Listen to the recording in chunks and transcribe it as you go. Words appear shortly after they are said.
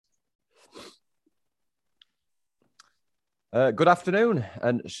Good afternoon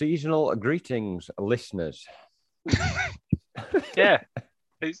and seasonal greetings, listeners. Yeah,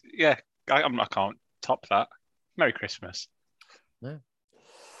 yeah. I can't top that. Merry Christmas. Yeah,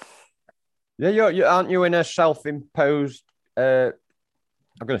 you aren't you in a self-imposed? I'm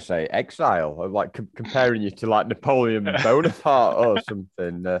going to say exile, or like comparing you to like Napoleon Bonaparte or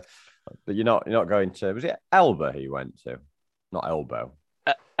something. But you're not going to. Was it Elba he went to? Not Elbow.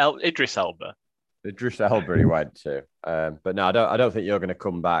 Idris Elba. Idris Elba he went to. But no, I don't think you're going to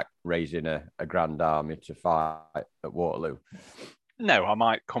come back raising a grand army to fight at Waterloo. No, I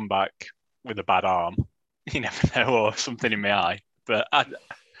might come back with a bad arm. You never know, or something in my eye. But I'm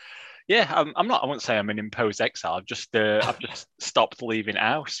not. I wouldn't say I'm in imposed exile. I've just stopped leaving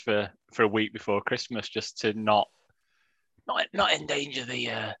house for a week before Christmas, just to not endanger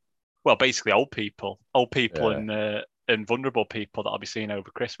the basically old people Yeah. and vulnerable people that I'll be seeing over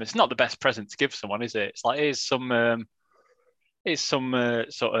Christmas. It's not the best present to give someone, is it? It's like here's some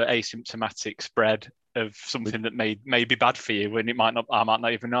sort of asymptomatic spread of something that may be bad for you when I might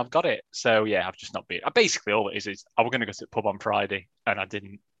not even know I've got it. So yeah, I've just not been. Basically, all it is I was going to go to the pub on Friday and I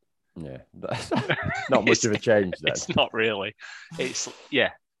didn't. Yeah, that's not much of a change then. It's not really. It's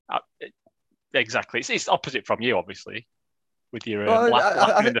exactly. It's opposite from you, obviously, with your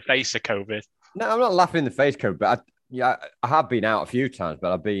laughing in the face of COVID. No, I'm not laughing in the face, Code, but I have been out a few times,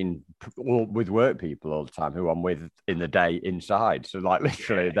 but I've been with work people all the time who I'm with in the day inside. So like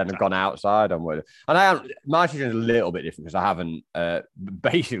literally, then exactly. I've gone outside. I'm with, and my situation is a little bit different because I haven't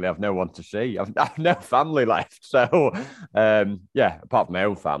basically I've no one to see. I've no family left. So apart from my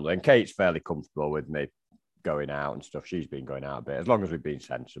own family, and Kate's fairly comfortable with me going out and stuff. She's been going out a bit as long as we've been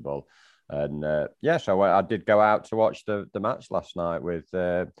sensible. And so I did go out to watch the match last night with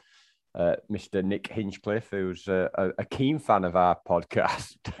Mr. Nick Hinchcliffe, who's a keen fan of our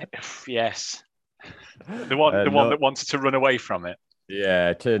podcast. Yes, the one that wanted to run away from it. Yeah,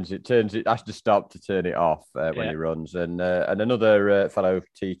 it turns it has to stop to turn it off when he runs. And another fellow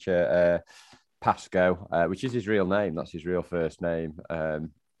teacher, Pasco, which is his real name. That's his real first name.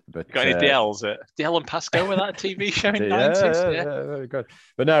 But got any DLs? DL and Pasco with that TV show in the 90s? Yeah, very good.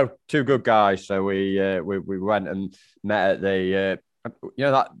 But no, two good guys. So we went and met at the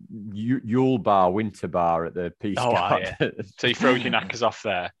that Yule bar, winter bar at the Peace Garden. Yeah. So you throw your knackers off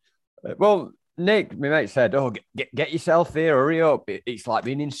there. Well, Nick, my mate, said, "Oh, get yourself here, hurry up! It's like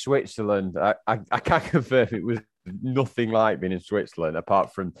being in Switzerland." I can't confirm it was nothing like being in Switzerland,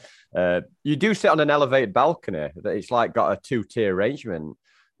 apart from you do sit on an elevated balcony. It's like got a 2-tier arrangement.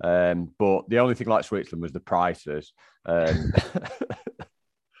 But the only thing like Switzerland was the prices.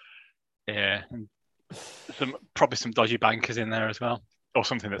 Yeah, probably some dodgy bankers in there as well, or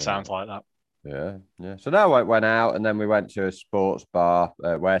something that sounds like that. Yeah. So now I went out, and then we went to a sports bar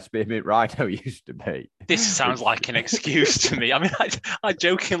where Spearmint Rhino used to be. This sounds like an excuse to me. I mean, I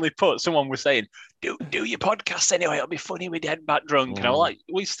jokingly someone was saying, do your podcast anyway, it'll be funny with Dead Bat Drunk. And I was like,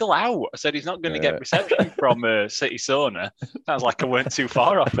 we're still out. I said, he's not going to get reception from City Sauna. Sounds like I weren't too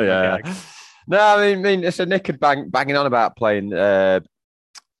far off. No, I mean, it's a Nick had banging on about playing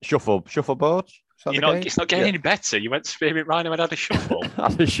shuffleboard. It's not getting any better. You went to Spearmint Rhino and had a shuffle.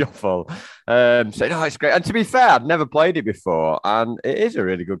 So no, it's great. And to be fair, I'd never played it before, and it is a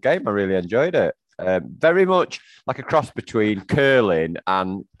really good game. I really enjoyed it. Very much like a cross between curling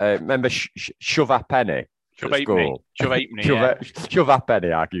and remember Shove a Penny. Shove a penny. Shove a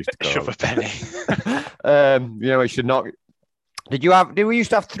penny. I used to call Shove a penny. We should not. Did we used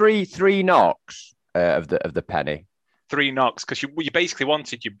to have three knocks of the penny? 3 knocks because you basically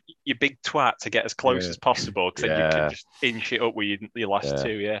wanted your big twat to get as close as possible because then you could just inch it up with your last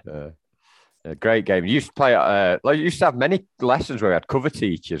two. Yeah. A great game. You used to play. You used to have many lessons where we had cover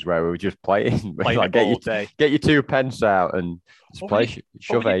teachers where we were just playing like, get your 2 pence out and just play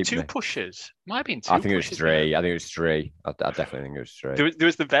shove eight. 2 pushes. Might have been 2. I think it was 3. I definitely think it was 3. There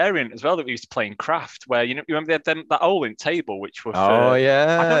was the variant as well that we used to play in craft where you remember they had that Olin table which were. I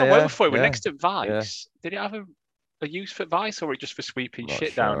don't know where before it were next to Vice. Yeah. Did it have a use for Vice or just for sweeping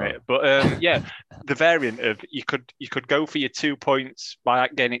shit down it? But the variant of you could go for your 2 points by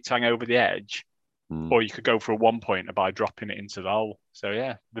getting it to hang over the edge, or you could go for a 1 pointer by dropping it into the hole. So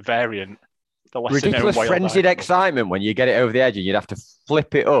yeah, the variant. The ridiculous frenzied excitement when you get it over the edge and you'd have to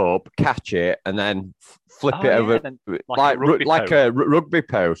flip it up, catch it, and then flip it over like a rugby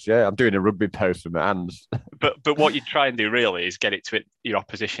post. Yeah, I'm doing a rugby post with my hands. But what you try and do really is get it to your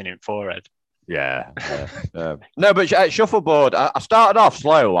opposition in forehead. Yeah. No, but shuffleboard, I started off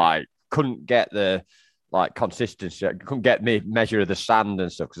slow, like couldn't get the consistency, couldn't get me measure of the sand and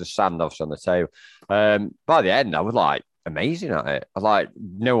stuff because the sand obviously on the table. By the end, I was like amazing at it. I was like,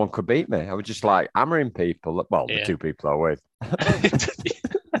 no one could beat me. I was just like hammering people. Well, the Yeah. two people I was with.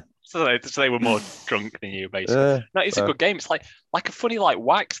 So they were more drunk than you, basically. No, it's a good game. It's like a funny like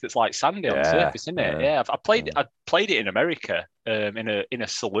wax that's like sandy on the surface, isn't it? Yeah, I played it in America, in a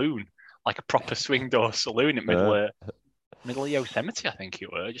saloon, like a proper swing door saloon in middle of Yosemite, I think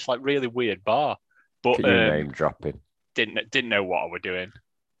it was. Just like really weird bar. But you name dropping. Didn't know what I were doing.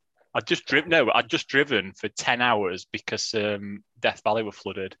 I'd just driven for 10 hours because Death Valley were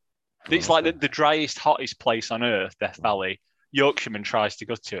flooded. It's like the driest, hottest place on earth, Death Valley. Yorkshireman tries to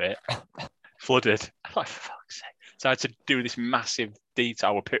go to it, flooded. I'm like, for fuck's sake. So I had to do this massive detail.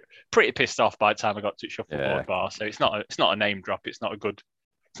 I was pretty pissed off by the time I got to Shuffleboard Bar. So it's not a name drop. It's not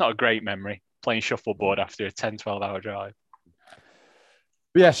a great memory playing shuffleboard after a 10, 12-hour drive.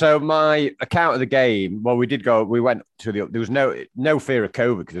 Yeah, so my account of the game, well, we went to there was no fear of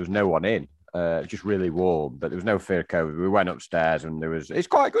COVID because there was no one in. Just really warm, but there was no fear of COVID. We went upstairs and it's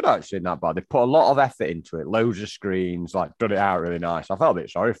quite good actually in that bar. They put a lot of effort into it, loads of screens, like done it out really nice. I felt a bit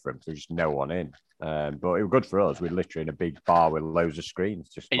sorry for them because there was just no one in. But it was good for us. We're literally in a big bar with loads of screens.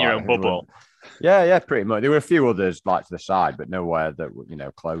 Just in your own bubble. Yeah, pretty much. There were a few others like to the side, but nowhere that were,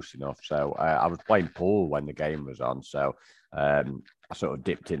 close enough. So I was playing pool when the game was on. So I sort of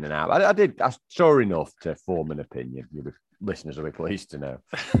dipped in and out. I saw enough to form an opinion. Listeners will be pleased to know.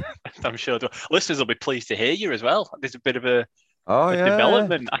 I'm sure listeners will be pleased to hear you as well. There's a bit of a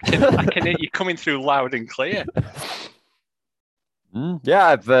development. I can hear you coming through loud and clear.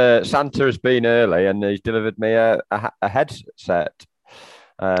 Yeah, Santa has been early and he's delivered me a headset.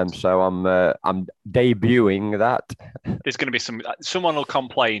 So I'm debuting that. There's going to be someone will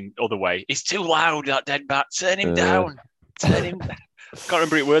complain other way. It's too loud, that dead bat. Turn him down. Turn him down. Can't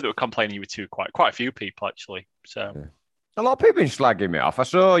remember who were that were complaining you were too quiet. Quite a few people actually. So a lot of people been slagging me off. I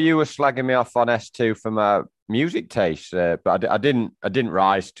saw you were slagging me off on S2 for my music taste, but I didn't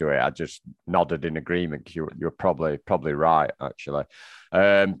rise to it. I just nodded in agreement because you're probably right actually.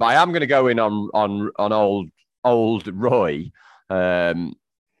 But I am going to go in on old Roy.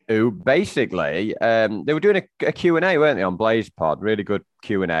 Who basically they were doing a Q&A, weren't they, on Blaze Pod? Really good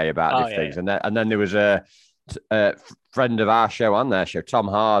Q&A about these things. Yeah. And then there was a friend of our show on their show, Tom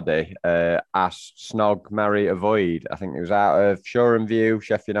Hardy, asked Snog, Marry, Avoid. I think it was out of Shoreham View,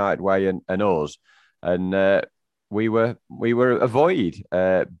 Sheffield United Way, and us. And we were Avoid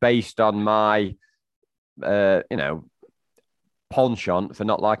based on my penchant for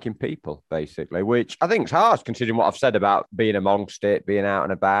not liking people, basically, which I think is harsh considering what I've said about being amongst it, being out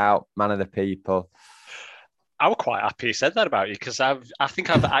and about, man of the people. I was quite happy you said that about you because I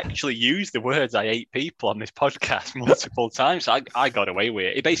think I've actually used the words "I hate people" on this podcast multiple times. So I got away with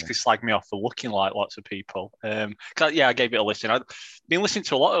it. He basically slagged me off for looking like lots of people. I gave it a listen. I've been listening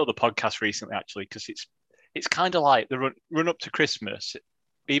to a lot of other podcasts recently, actually, because it's kind of like the run up to Christmas.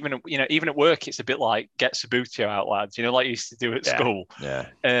 Even at work, it's a bit like get Sabutio out, lads. Like you used to do at school. Yeah.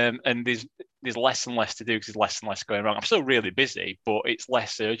 And there's less and less to do because there's less and less going wrong. I'm still really busy, but it's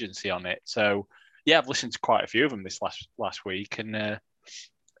less urgency on it. So yeah, I've listened to quite a few of them this last week, and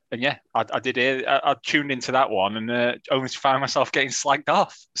yeah, I did hear. I tuned into that one, and only to find myself getting slagged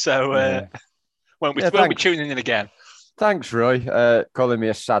off. So won't be tuning in again. Thanks, Roy. Calling me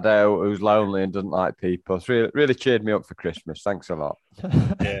a saddo who's lonely and doesn't like people. It's really cheered me up for Christmas. Thanks a lot.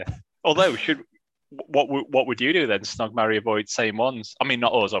 Yeah. Although, what would you do then? Snog, marry, avoid, same ones. I mean,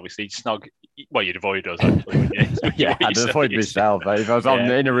 not us, obviously. Snog. Well, you'd avoid us actually, wouldn't you? Yeah, I'd avoid myself. If I was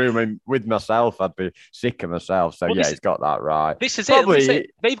in a room with myself, I'd be sick of myself. So he's got that right. This is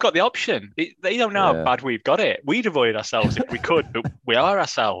it. They've got the option. They don't know how bad we've got it. We'd avoid ourselves if we could, but we are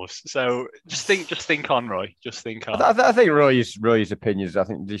ourselves. So just think on, Roy. Just think on. I think Roy's opinions. I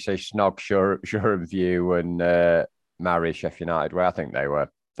think did you say Snog, Shoreham View, and marry Sheffield United? Well, I think they were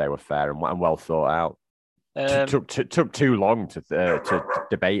fair and well thought out. Took too long to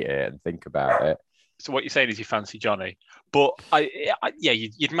debate it and think about it. So what you're saying is you fancy Johnny, but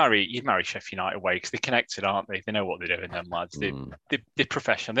you'd marry Sheffield United away because they're connected, aren't they? They know what they're doing, them lads. They're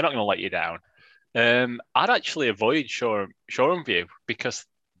professional. They're not going to let you down. I'd actually avoid Shoreham View because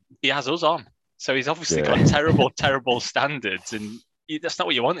he has us on, so he's obviously got terrible standards, and that's not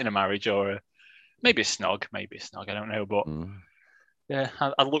what you want in a marriage or maybe a snog. I don't know, but yeah,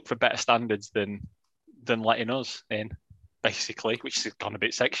 I'd look for better standards than letting us in, basically, which has gone a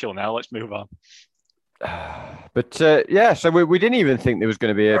bit sexual now. Let's move on. But so we didn't even think there was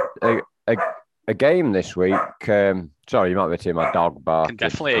going to be a game this week. Sorry, you might be hearing my dog bark. Can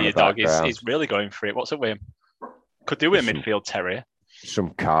definitely hear your dog. He's really going for it. What's up with him? Could do with a midfield terrier.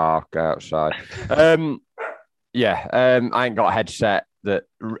 Some car outside. I ain't got a headset,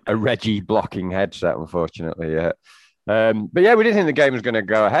 a Reggie blocking headset, unfortunately, yet. But yeah, we didn't think the game was going to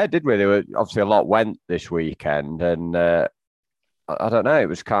go ahead, did we? There were obviously a lot went this weekend, and I don't know. It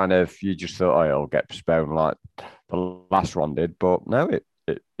was kind of you just thought, oh, it'll get postponed like the last one did, but no,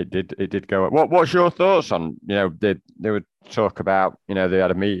 it did go. What's your thoughts on they would talk about they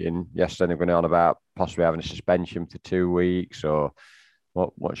had a meeting yesterday. They're going on about possibly having a suspension for 2 weeks, or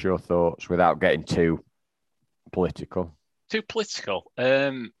what's your thoughts without getting too political? Too political.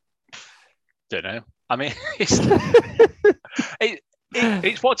 Don't know. I mean, it's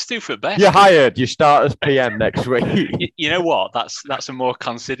what to do for best. You're hired. You start as PM next week. You know what? That's a more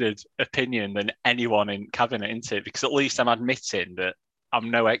considered opinion than anyone in cabinet, isn't it? Because at least I'm admitting that I'm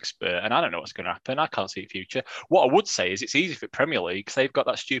no expert and I don't know what's going to happen. I can't see the future. What I would say is it's easy for Premier League because they've got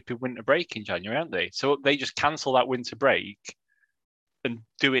that stupid winter break in January, aren't they? So they just cancel that winter break and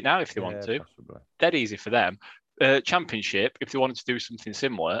do it now if they want to. Possibly. Dead easy for them. Championship, if they wanted to do something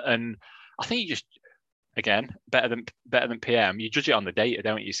similar, and I think you just, again, better than PM. You judge it on the data,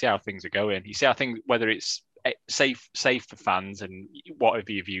 don't you? You see how things are going. You see how things, whether it's safe for fans and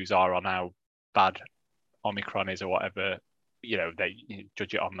whatever your views are on how bad Omicron is or whatever. They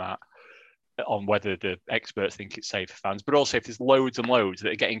judge it on that, on whether the experts think it's safe for fans. But also, if there's loads and loads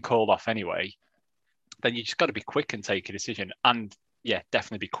that are getting called off anyway, then you just got to be quick and take a decision. And yeah,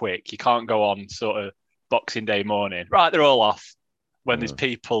 definitely be quick. You can't go on sort of Boxing Day morning. Right, they're all off when there's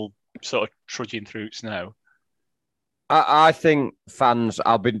people sort of trudging through snow. I think fans,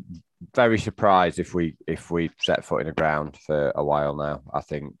 I'll be very surprised if we set foot in the ground for a while now. I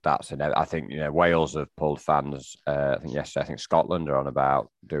think I think Wales have pulled fans. I think yesterday. I think Scotland are on about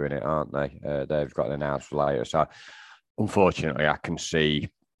doing it, aren't they? They've got an announcement later. So unfortunately, I can see.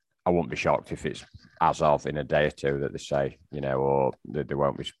 I wouldn't be shocked if it's as of in a day or two that they say, or there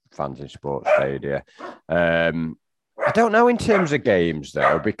won't be fans in sports stadia. I don't know in terms of games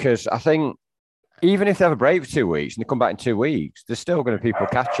though, because I think. Even if they have a break for 2 weeks and they come back in 2 weeks, there's still going to be people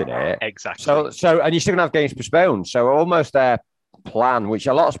catching it. Exactly. So, and you're still going to have games postponed. So, almost their plan, which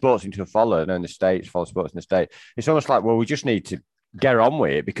a lot of sports seem to have followed, in the States, follow sports in the States, it's almost like, well, we just need to get on with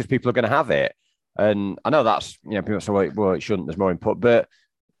it because people are going to have it. And I know that's, people say, well, it shouldn't, there's more input, but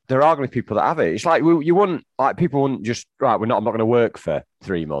there are going to be people that have it. It's like, you wouldn't, like, people wouldn't just, right, I'm not going to work for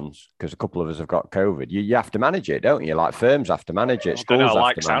 3 months because a couple of us have got COVID. You have to manage it, don't you? Like, firms have to manage it. Schools I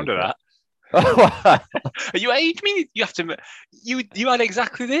like the sound of that. You mean you have to? You had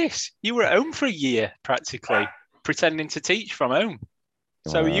exactly this. You were at home for a year, practically, pretending to teach from home.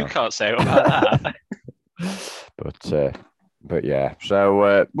 So you can't say about that. But yeah.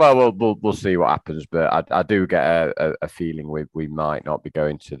 So we'll see what happens. But I do get a feeling we might not be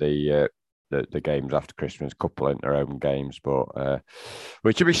going to the games after Christmas. Couple in their own games, but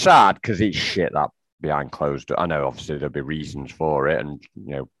which would be sad because it's shit that behind closed. I know obviously there'll be reasons for it, and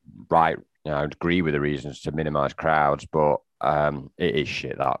right. I would agree with the reasons to minimise crowds, but it is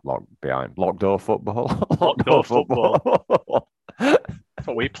shit that locked door football. Locked door football. That's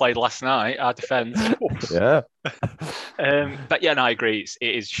what we played last night. Our defence. Yeah. But yeah, no, I agree.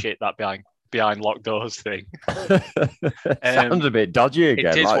 It is shit that behind locked doors thing. Sounds a bit dodgy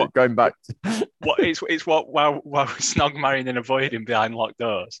again. Like going back. It's what while we're snog marrying and avoiding behind locked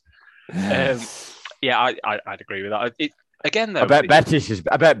doors. Yeah, I'd agree with that. Again, though, I bet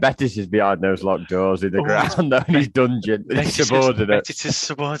Betis is behind those locked doors in the ground, though, in his dungeon. He's subordinate. Betis'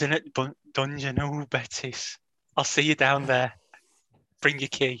 subordinate dungeon. Oh, Betis, I'll see you down there. Bring your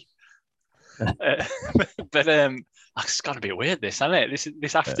key. But it's got to be weird, this, isn't it?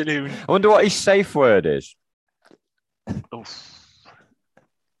 This afternoon. I wonder what his safe word is.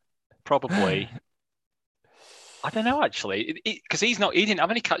 Probably. I don't know actually, because he didn't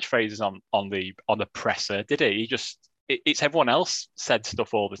have any catchphrases on the presser, did he? He just. It's everyone else said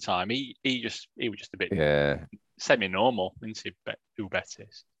stuff all the time. He was just a bit semi-normal into who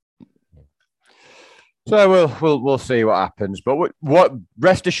Betis. So we'll see what happens. But what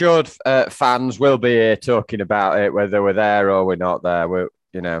rest assured, fans will be here talking about it, whether we're there or we're not there.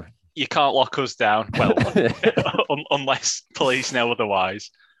 You can't lock us down. Well, unless police know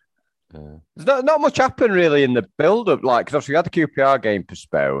otherwise. There's not much happened really in the build-up, because obviously we had the QPR game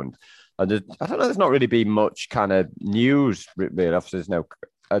postponed. And I don't know. There's not really been much kind of news. Really, there's no.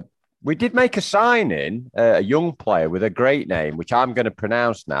 We did make a signing, a young player with a great name, which I'm going to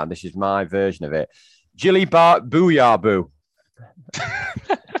pronounce now. This is my version of it. Jilly Booyaboo.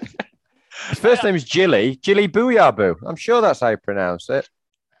 His first name is Jilly Booyaboo. I'm sure that's how you pronounce it.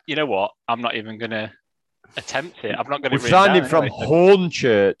 You know what? I'm not even going to attempt it. I'm not going to. We've signed him from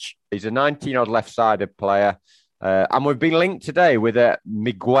Hornchurch. He's a 19-odd left-sided player. And we've been linked today with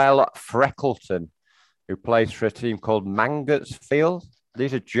Miguel Freckleton, who plays for a team called Mangotsfield.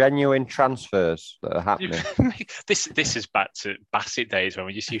 These are genuine transfers that are happening. This is back to Bassett days when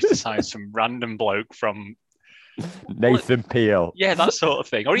we just used to sign some random bloke from Nathan Peel. Yeah, that sort of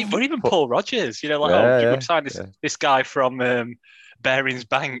thing. Or even Paul Rogers, we've signed this guy from Barings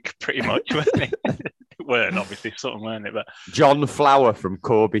Bank, pretty much, weren't they? It weren't, obviously, something, weren't it? But John Flower from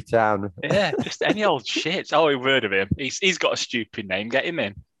Corby Town. Yeah, just any old shit. Oh, we've heard of him. He's got a stupid name. Get him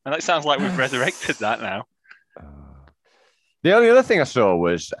in. And that sounds like we've resurrected that now. The only other thing I saw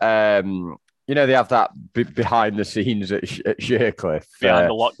was, they have that behind the scenes at Shercliffe. Behind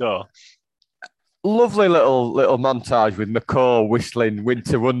the locked door. Lovely little montage with McCall whistling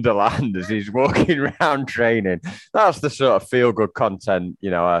Winter Wonderland as he's walking around training. That's the sort of feel-good content,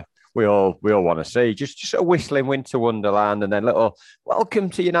 we all want to see. Just a whistling Winter Wonderland and then little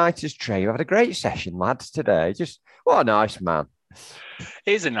welcome to United's train. We've had a great session, lads, today. Just what a nice man.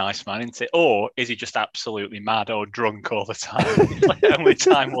 He's a nice man, isn't it? Or is he just absolutely mad or drunk all the time? Only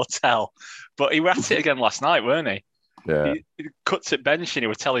time will tell. But he was at it again last night, weren't he? Yeah. He cuts at bench and he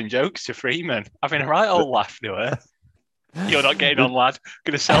was telling jokes to Freeman, having a right old laugh to her. You're not getting on, lad.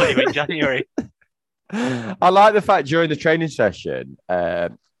 Going to sell you in January. I like the fact during the training session,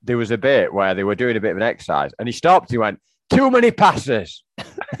 there was a bit where they were doing a bit of an exercise and he stopped. He went, too many passes.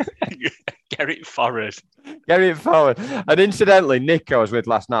 Get it forward. Get it forward. And incidentally, Nick I was with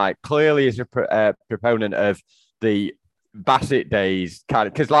last night clearly is a proponent of the Bassett days kind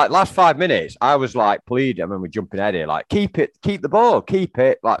of, because like last 5 minutes, I was like pleading, I mean, we're jumping ahead here, like keep the ball, keep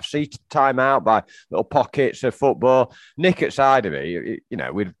it, like see time out by little pockets of football. Nick at side of me,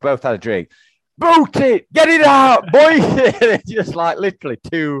 we'd both had a drink. Boot it, get it out, boy. Just like literally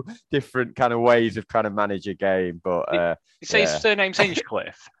two different kind of ways of trying to manage a game. But you say his surname's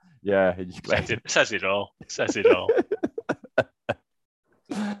Hinchcliffe. Yeah, Hinchcliffe. Says it all. Says it all.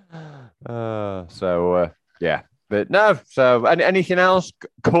 Yeah. But no, so anything else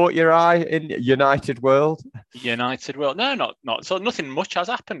caught your eye in United World? United World? No, not so. Nothing much has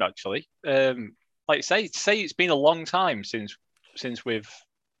happened actually. Like say it's been a long time since we've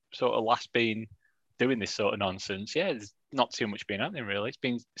sort of last been doing this sort of nonsense. Yeah, there's not too much been happening really. It's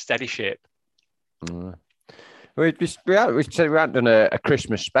been steady ship. We said we hadn't done a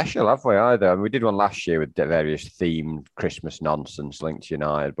Christmas special, have we, either? I mean, we did one last year with various themed Christmas nonsense linked to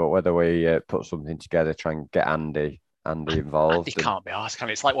United, but whether we put something together, try and get Andy involved. Andy can't be asked, can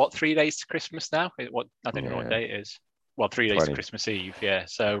it? It's like, 3 days to Christmas now? I don't know what day it is. Well, 3 days to Christmas Eve, yeah.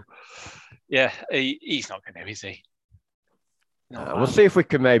 So, yeah, he's not going to, is he? We'll see if we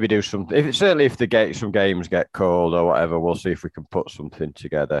can maybe do something. If some games get called or whatever, we'll see if we can put something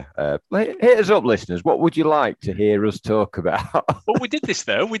together. Hit us up, listeners. What would you like to hear us talk about? Well, we did this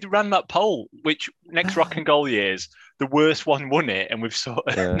though. We ran that poll, which next Rock and Goal years, the worst one won it, and we've sort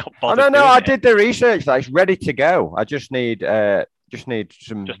of not bothered. I did the research. That's ready to go. I just need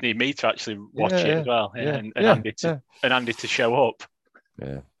some. Just need me to actually watch it as well, and Andy to show up.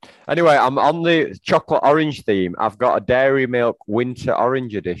 Yeah. Anyway, I'm on the chocolate orange theme. I've got a Dairy Milk Winter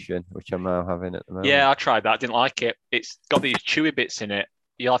Orange edition, which I'm now having at the moment. Yeah, I tried that. I didn't like it. It's got these chewy bits in it.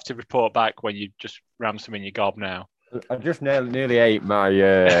 You'll have to report back when you just ram some in your gob now. I just nearly ate my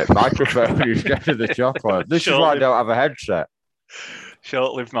microphone instead of the chocolate. This is why I don't have a headset.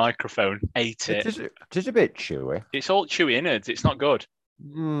 Short-lived microphone. Ate it. It is a bit chewy. It's all chewy innards. It's not good.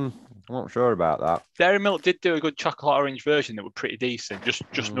 I'm not sure about that. Dairy Milk did do a good chocolate orange version that were pretty decent,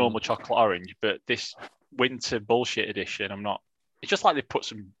 just normal chocolate orange. But this winter bullshit edition, I'm not. It's just like they put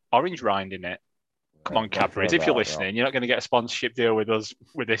some orange rind in it. Come on, Cadbury's, if you're listening, you're not going to get a sponsorship deal with us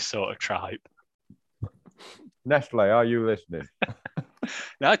with this sort of tribe. Nestle, are you listening?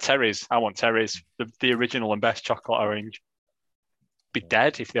 No, Terry's. I want Terry's, the original and best chocolate orange. Be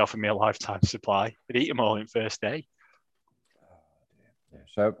dead if they offer me a lifetime supply. I'd eat them all in first day.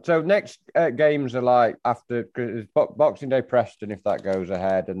 So next games are like after Boxing Day, Preston, if that goes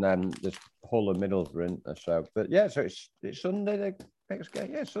ahead, and then there's Hull and Middlesbrough. So, but yeah, so it's Sunday the next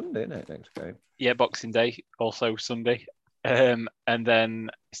game. Yeah, Sunday, isn't it? Next game. Yeah, Boxing Day also Sunday, and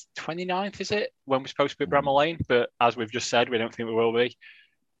then it's 29th, is it? When we're supposed to be at Bramall Lane, but as we've just said, we don't think we will be.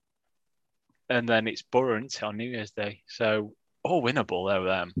 And then it's Borough, isn't it, on New Year's Day. So all winnable though.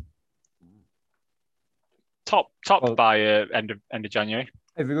 Them top by end of January.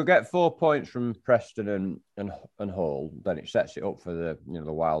 If we could get 4 points from Preston and Hull, then it sets it up for the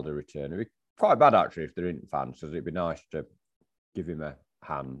Wilder return. It'd be quite bad actually if there isn't fans, because it'd be nice to give him a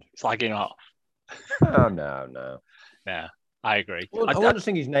hand. Slagging off. No. Yeah, I agree. Well, I wouldn't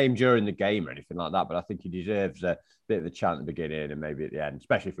sing his name during the game or anything like that, but I think he deserves a bit of a chant at the beginning and maybe at the end,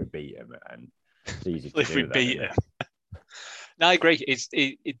 especially if we beat him. And it's easy to if do we that, beat him. No, I agree.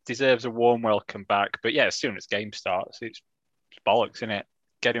 It deserves a warm welcome back. But yeah, as soon as game starts, it's bollocks, isn't it?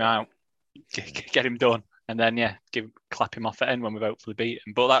 Get him out, get him done, and then clap him off at end when we've hopefully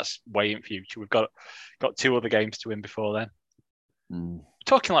beaten. But that's way in future. We've got 2 other games to win before then.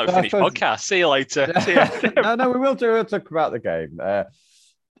 Talking like we finished podcast. See you later. See you. No, we will do. We'll talk about the game.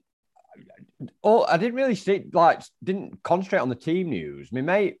 I didn't really didn't concentrate on the team news. My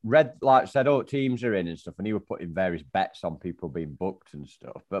mate said, "Oh, teams are in and stuff," and he was putting various bets on people being booked and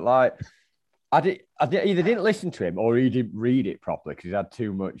stuff. But I either didn't listen to him or he didn't read it properly because he had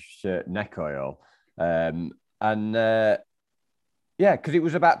too much neck oil. Because it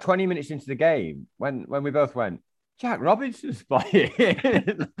was about 20 minutes into the game when we both went, Jack Robinson's playing.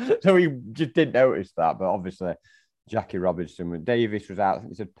 So he just didn't notice that. But obviously, Jackie Robinson, Davis was out. I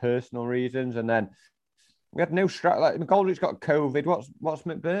think he said personal reasons. And then we had no strike. Like McGoldrick's got COVID. What's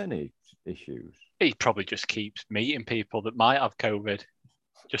McBurney's issues? He probably just keeps meeting people that might have COVID.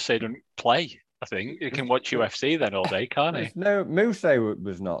 Just so he doesn't play. I think he can watch UFC then all day, can't he? No, Moose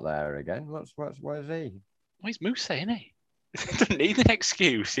was not there again. Where's he? Well, he's Moose, isn't he? He doesn't need an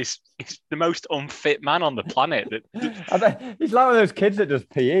excuse. He's the most unfit man on the planet. He's like one of those kids that does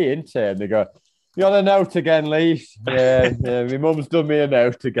PE, isn't he? And they go, "You on a note again, Lees?" Yeah, my mum's done me a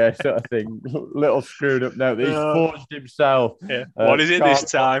note again, sort of thing. Little screwed up note that he's forged himself. Yeah. What is it this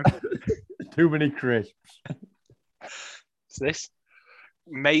time? Too many crisps. Is this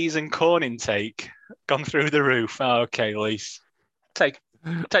maize and corn intake gone through the roof? Oh, okay, Lees. Take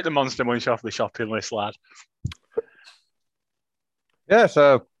the Monster Munch off the shopping list, lad. Yeah,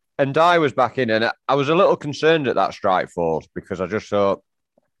 so Ndiaye was back in, and I was a little concerned at that strike force because I just thought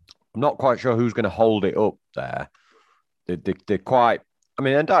I'm not quite sure who's going to hold it up there. They're quite. I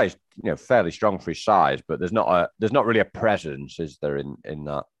mean, Ndiaye's fairly strong for his size, but there's not really a presence, is there, in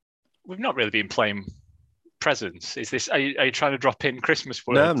that? We've not really been playing presence. Is this? Are you trying to drop in Christmas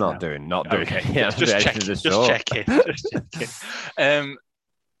words? No, I'm not doing. Okay, yeah, just checking.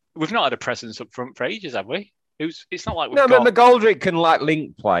 We've not had a presence up front for ages, have we? It's not like we've but McGoldrick can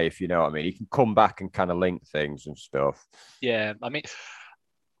link play, if you know what I mean. He can come back and kind of link things and stuff. Yeah, I mean,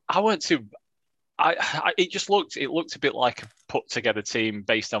 I went to. It looked a bit like a put together team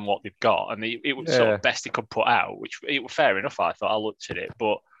based on what they've got, and it was sort of best it could put out, which it was fair enough. I thought I looked at it,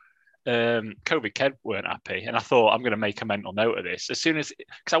 but Kobe Kev weren't happy, and I thought I'm going to make a mental note of this as soon as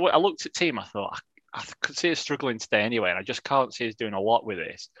because I looked at team. I thought I could see us struggling today anyway, and I just can't see us doing a lot with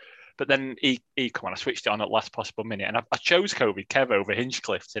this. But then he come on. I switched it on at last possible minute, and I chose Kobe Kev over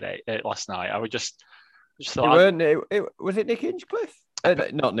Hinchcliffe last night. I would just thought. Was it Nick Hinchcliffe?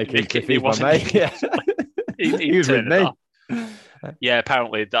 Not Nick Hinchcliffe. He wasn't. Mate. Yeah. he was with me. Yeah,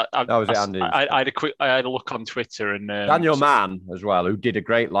 apparently that was it. Andy. I had a look on Twitter and Daniel Mann as well, who did a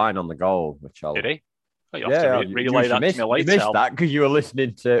great line on the goal. Did he? Oh, you have to relay that to me later. You missed that because you were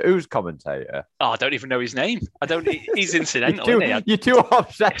listening to who's commentator? Oh, I don't even know his name. I don't. He's incidental, isn't he? You're too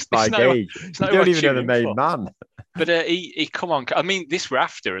obsessed by Gage. You don't even know the main man. But he come on. I mean, this were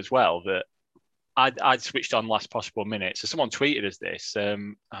after as well that I'd switched on last possible minute. So someone tweeted us this.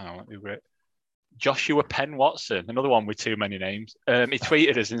 Who were it? Joshua Penn Watson, another one with too many names. He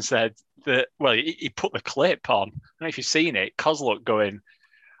tweeted us and said that. Well, he put the clip on. I don't know if you've seen it. Kozluk going.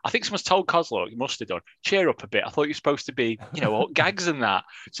 I think someone's told Kozluk, he must have done, cheer up a bit. I thought you're supposed to be, gags and that.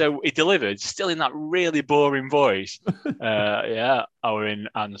 So he delivered, still in that really boring voice. I were in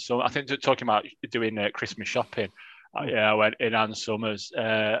Ann Summers. I think they're talking about doing Christmas shopping. I went in Ann Summers,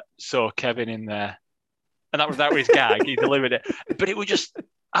 saw Kevin in there. And that was his gag. He delivered it. But it was just,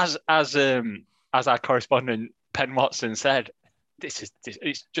 as our correspondent, Penn Watson, said,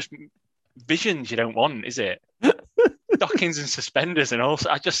 it's just visions you don't want, is it? Stockings and suspenders and also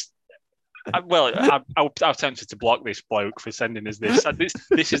I was tempted to block this bloke for sending us this.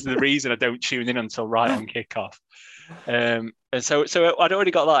 This is the reason I don't tune in until right on kickoff. And so I'd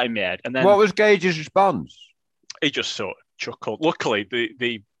already got that in my head. And then what was Gage's response? He just sort of chuckled. Luckily,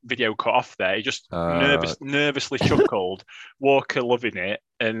 the video cut off there. He just nervously chuckled. Walker loving it,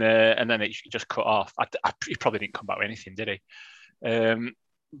 and then it just cut off. He probably didn't come back with anything, did he?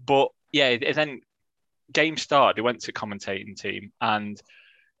 But yeah, then. Game started, they went to commentating team and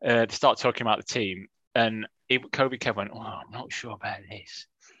they started talking about the team and Kobe Kev went, I'm not sure about this.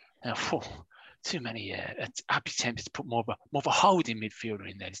 Too many. I'd be tempted to put more of a holding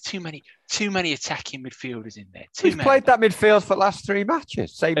midfielder in there. There's too many attacking midfielders in there. He's played that midfield for the last 3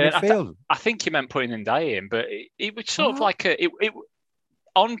 matches. Same midfield. I think he meant putting Ndiaye in, but it was sort of like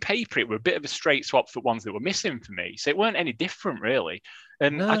on paper, it were a bit of a straight swap for ones that were missing for me. So it weren't any different really.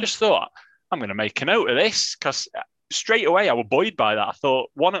 And I just thought, I'm going to make a note of this because straight away I was buoyed by that. I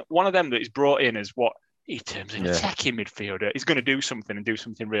thought one of them that he's brought in is what he terms an attacking midfielder. He's going to do something and do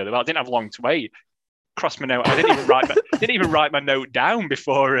something really well. I didn't have long to wait. cross my note. I didn't even write my note down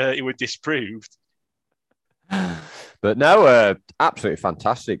before it was disproved. But no, absolutely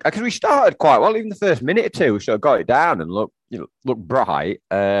fantastic. Because we started quite well, even the first minute or two, we sort of got it down and looked bright.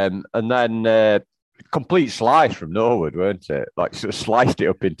 And then complete slice from Norwood, weren't it? Like sort of sliced it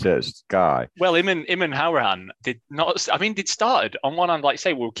up into the sky. Well, him and Howran did not. I mean, they'd started on one hand, like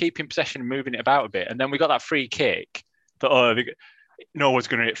say, we were keeping possession and moving it about a bit, and then we got that free kick. But Norwood's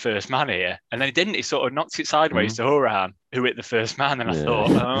going to hit first man here, and then he didn't. He sort of knocked it sideways to Howran, who hit the first man. And I thought,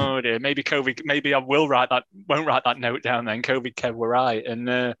 oh dear, maybe I won't write that note down. Then Kobe Kev were right, and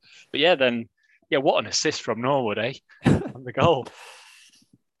but what an assist from Norwood, on the goal.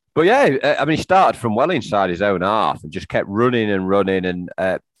 But yeah, I mean, he started from well inside his own half and just kept running and running. And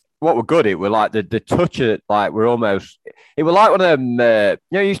what were good, it were like the touch of it, like we're almost, it were like one of them,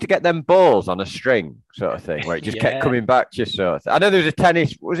 you used to get them balls on a string sort of thing where it just kept coming back to you sort of thing. I know there was a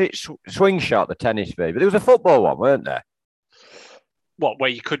tennis, was it swing shot, the tennis fee, but there was a football one, weren't there? What, where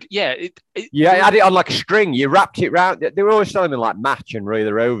you could, it had it on like a string. You wrapped it round. They were always telling me like match and Ray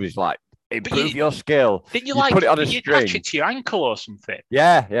the Rovers, like, improve your skill. Didn't you put it on a string? Attach it to your ankle or something?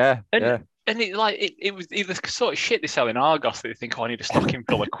 Yeah. And it was the sort of shit they sell in Argos that they think, I need a stocking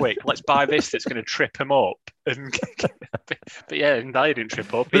full of quick. Let's buy this that's going to trip him up. And but yeah, and I didn't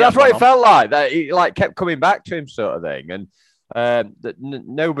trip up. But that's what it felt like. That he like kept coming back to him, sort of thing, and that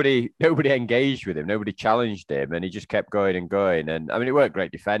nobody engaged with him, nobody challenged him, and he just kept going and going. And I mean, it weren't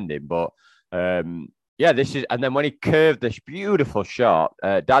great defending, but this is. And then when he curved this beautiful shot,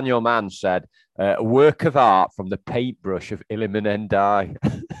 Daniel Mann said, "A work of art from the paintbrush of Iliman Ndiaye."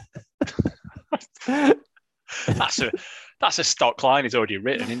 That's a stock line he's already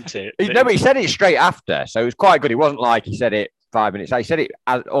written, isn't it? No, but he said it straight after, so it was quite good. It wasn't like he said it 5 minutes. He said it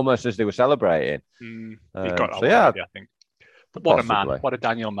almost as they were celebrating. He got that I think. But what possibly. A man! What a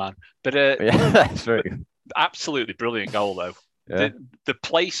Daniel Mann! But that's right. Absolutely brilliant goal though. Yeah. The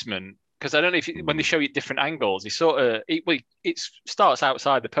placement, because I don't know if when they show you different angles, it starts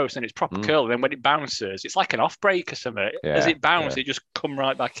outside the post and it's proper curl, and then when it bounces, it's like an off break or something. Yeah, as it bounces, it just come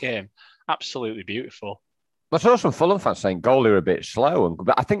right back in. Absolutely beautiful. I saw some Fulham fans saying goalie were a bit slow,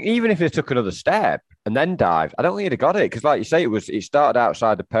 but I think even if they took another step and then dived, I don't think he'd have got it because, like you say, it started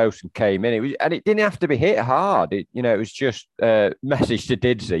outside the post and came in. It didn't have to be hit hard. It was just a message to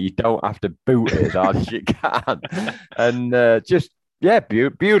Didzy: you don't have to boot it as hard as you can, and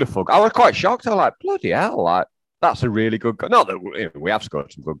beautiful. I was quite shocked. I was like, bloody hell, like. That's a really good goal. Not that we have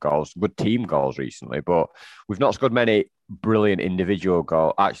scored some good goals, good team goals recently, but we've not scored many brilliant individual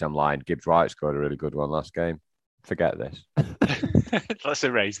goals. Actually, I'm lying. Gibbs White scored a really good one last game. Forget this. Let's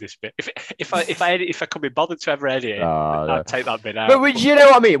erase this bit. If I could be bothered to ever edit it, I'd take that bit out. But you know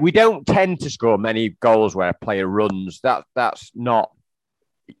what I mean? We don't tend to score many goals where a player runs. That's not.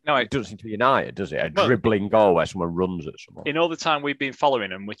 No, it doesn't seem to be United, does it? Dribbling goal where someone runs at someone. In all the time we've been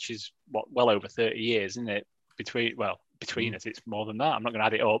following them, which is well over 30 years, isn't it? Between us, it's more than that. I'm not going to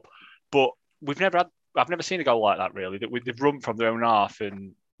add it up, but I've never seen a goal like that really. That they've run from their own half,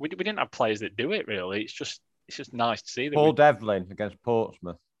 and we didn't have players that do it really. It's just nice to see that. Paul Devlin against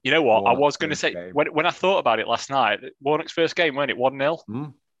Portsmouth. You know what? I was going to say when I thought about it last night, Warnock's first game, weren't it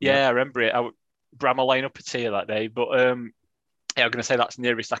 1-0? Yeah, I remember it. Bramall Lane up a tier that day, but I'm going to say that's the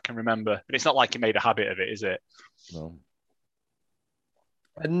nearest I can remember. But it's not like he made a habit of it, is it? No.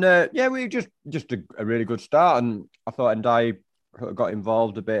 And we just a really good start. And I thought Ndiaye got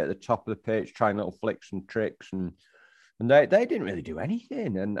involved a bit at the top of the pitch, trying little flicks and tricks, and they didn't really do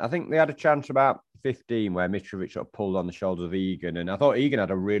anything. And I think they had a chance about 15 where Mitrovic sort of pulled on the shoulders of Egan, and I thought Egan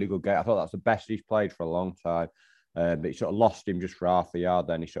had a really good game. I thought that's the best he's played for a long time. But he sort of lost him just for half a yard.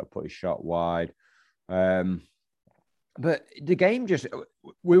 Then he sort of put his shot wide. But the game just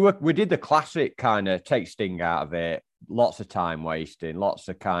we did the classic kind of take sting out of it. Lots of time wasting, lots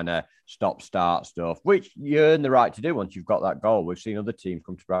of kind of stop-start stuff, which you earn the right to do once you've got that goal. We've seen other teams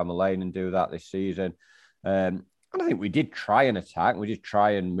come to Bramall Lane and do that this season. And I think we did try and attack. We did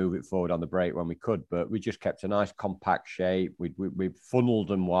try and move it forward on the break when we could, but we just kept a nice compact shape. We funneled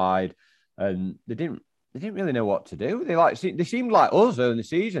them wide, and they didn't really know what to do. They seemed like us early in the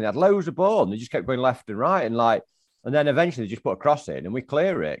season. They had loads of ball, and they just kept going left and right, and then eventually they just put a cross in, and we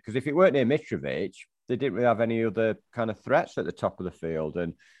clear it because if it weren't near Mitrovic, they didn't really have any other kind of threats at the top of the field.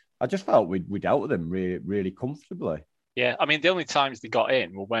 And I just felt we dealt with them really, really comfortably. Yeah, I mean, the only times they got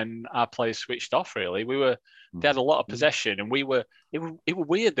in were when our players switched off, really. They had a lot of possession, and it was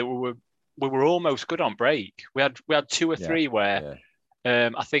weird that we were almost good on break. We had 2 or 3 where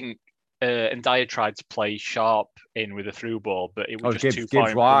I think Ndiaye tried to play Sharp in with a through ball, but it was just too far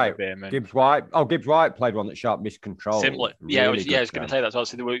in front of him. Gibbs White played one that Sharp miscontrolled. Similar. I was going to say that. So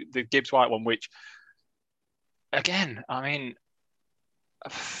the Gibbs White one, which again, I mean,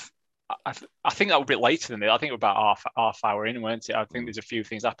 I think that was a bit later than it. I think it was about half hour in, weren't it? I think there's a few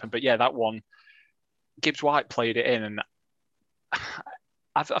things happened, but yeah, that one, Gibbs White played it in, and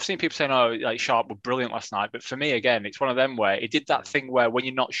I've seen people saying, "Oh, like Sharp were brilliant last night," but for me, again, it's one of them where he did that thing where when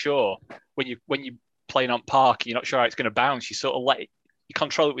you're not sure, when you playing on park, you're not sure how it's going to bounce. You sort of you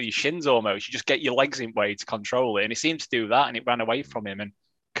control it with your shins almost. You just get your legs in way to control it, and he seemed to do that, and it ran away from him. And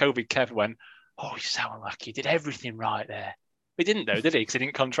COVID Kev went, "Oh, you sound like you did everything right there." He didn't though, did he? Because he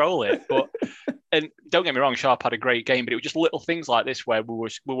didn't control it. But and don't get me wrong, Sharp had a great game, but it was just little things like this where we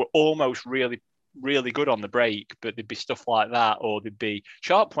were almost really good on the break, but there'd be stuff like that, or there'd be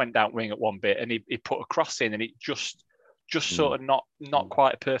Sharp went down wing at one bit and he put a cross in, and it just sort of not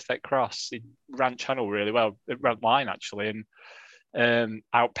quite a perfect cross. It ran channel really well. It ran line actually, and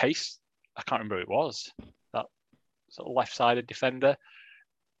outpaced. I can't remember who it was, that sort of left-sided defender.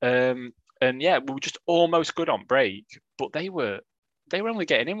 And yeah, we were just almost good on break, but they were only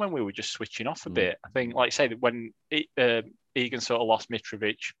getting in when we were just switching off a bit. I think, like I say, that when Egan sort of lost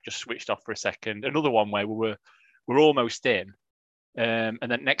Mitrovic, just switched off for a second. Another one where we were almost in, and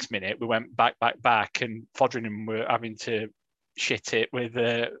then next minute we went back, and Foderingham were having to shit it with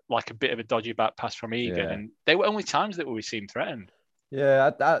like a bit of a dodgy back pass from Egan, and they were only times that we seemed threatened.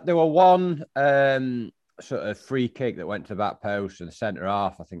 Yeah, there were one sort of free kick that went to the back post, and the centre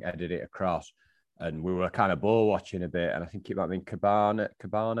half, I think, headed it across. And we were kind of ball watching a bit, and I think it might have been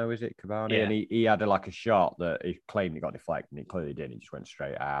Cabano, is it? Cabani? Yeah. And he had like a shot that he claimed he got deflected, and he clearly didn't. He just went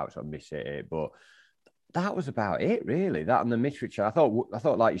straight out, so I miss it. But that was about it, really. That and the Mitrovic. I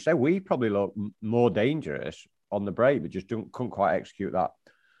thought, like you said, we probably looked more dangerous on the break, but just couldn't quite execute that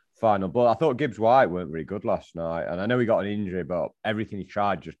final. But I thought Gibbs White weren't very good last night, and I know he got an injury, but everything he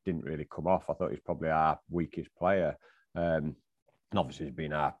tried just didn't really come off. I thought he's probably our weakest player, and obviously he's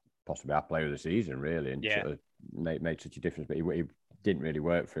been possibly our player of the season, really, and sort of made such a difference. But he didn't really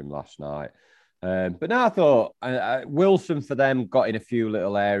work for him last night. But now I thought Wilson for them got in a few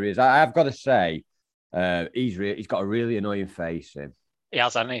little areas. I've got to say, he's got a really annoying face. He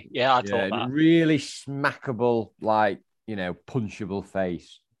has, hasn't he? Yeah, I thought that. Really smackable, like, punchable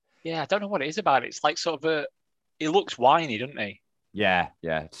face. Yeah, I don't know what it is about it. It's like sort of he looks whiny, doesn't he? Yeah,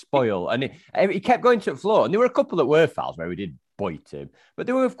 spoiled. And he kept going to the floor. And there were a couple that were fouls where we did bite him. But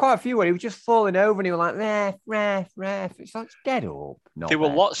there were quite a few where he was just falling over and he was like, ref. It's like, get up. There were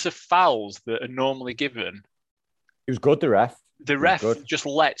lots of fouls that are normally given. It was good, the ref. The ref just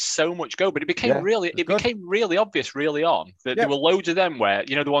let so much go, but it became really obvious early on that there were loads of them where,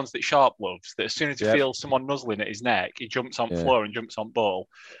 the ones that Sharp loves, that as soon as he feels someone nuzzling at his neck, he jumps on floor and jumps on ball.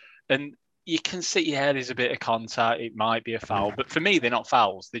 And you can see, there's a bit of contact. It might be a foul, but for me, they're not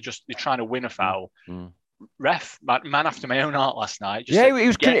fouls. They're trying to win a foul. Ref, man after my own heart last night.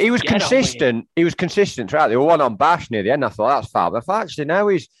 He was consistent. He was consistent throughout. There were one on Bash near the end. I thought that's foul, but I thought actually now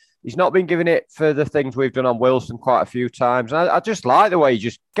he's not been giving it for the things we've done on Wilson quite a few times. And I just like the way you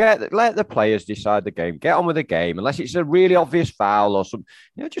just let the players decide the game. Get on with the game, unless it's a really obvious foul or something.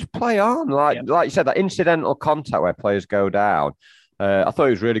 Just play on. Like you said, that incidental contact where players go down. I thought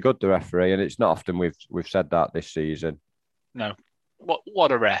he was really good, the referee, and it's not often we've said that this season. No,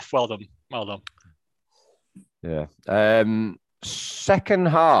 what a ref! Well done. Yeah. Second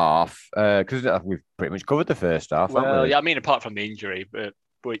half, because we've pretty much covered the first half. Well, yeah, I mean, apart from the injury, but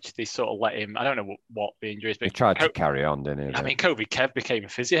which they sort of let him. I don't know what the injury is, but he tried to carry on, didn't he? I mean, COVID Kev became a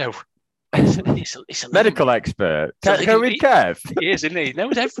physio. It's a medical expert. COVID Kev. He is, isn't he? He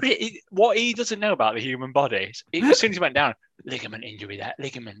knows what he doesn't know about the human body. As soon as he went down, ligament injury, that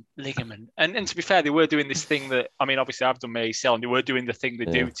ligament. And to be fair, they were doing this thing that, I mean, obviously I've done my ACL, and they were doing the thing they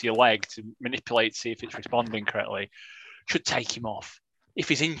do to your leg to manipulate, see if it's responding correctly. Should take him off. If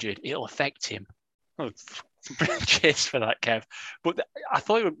he's injured, it'll affect him. Oh, cheers for that, Kev. But I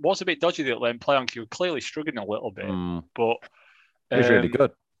thought it was a bit dodgy that let him play on. He was clearly struggling a little bit, but he's really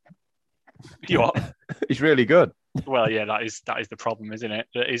good. You what? He's really good. Well, yeah, that is the problem, isn't it?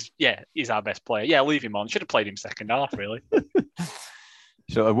 He's our best player. Yeah, leave him on. Should have played him second half, really.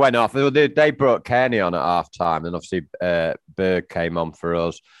 So it went off. They brought Kearney on at half time, and obviously Berg came on for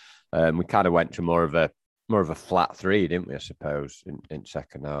us. We kind of went to more of a flat three, didn't we? I suppose in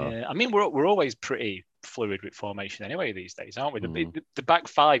second half. Yeah, I mean we're always pretty fluid with formation anyway these days, aren't we? The back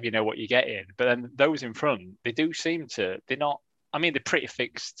five, you know what you get in, but then those in front, they do seem to. They're not. I mean, they're pretty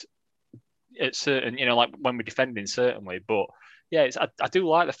fixed at certain, like when we're defending, certainly. But yeah, I do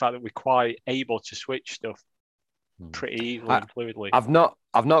like the fact that we're quite able to switch stuff pretty easily and fluidly.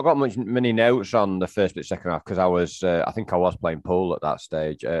 I've not got many notes on the first bit, second half, because I think I was playing pool at that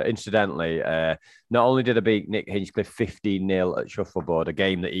stage. Incidentally, not only did I beat Nick Hinchcliffe 15-0 at shuffleboard, a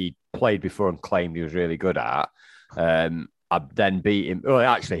game that he played before and claimed he was really good at. I then beat him. Well,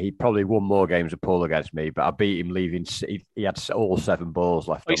 actually, he probably won more games of pool against me, but I beat him leaving. He had all 7 balls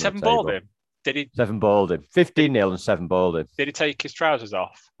left. Oh, he 7-balled him. Did he 7-balled him? 15-0 and 7-balled him. Did he take his trousers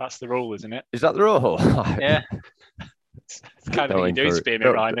off? That's the rule, isn't it? Is that the rule? Yeah. It's kind of what you do to be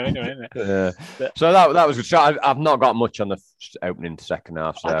a Rhino, isn't it? Yeah. So that was good. So I've not got much on the opening second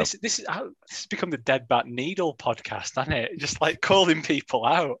half. So this has become the Dead Bat Needle podcast, hasn't it? Just like calling people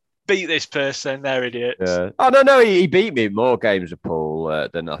out. Beat this person, they're idiots. Yeah. Oh no, he beat me more games of pool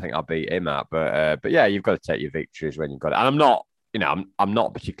than I think I beat him at. But yeah, you've got to take your victories when you've got it. And I'm not, I'm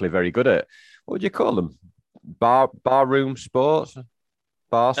not particularly very good at, what would you call them? Barroom sports,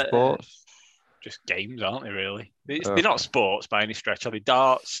 bar sports. Just games, aren't they? Really, they're not sports by any stretch. Are they?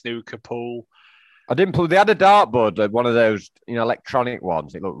 Darts, snooker, pool. I didn't play. They had a dartboard, one of those, electronic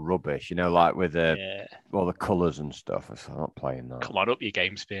ones. It looked rubbish, like with all the colours and stuff. I'm not playing that. Come on, up your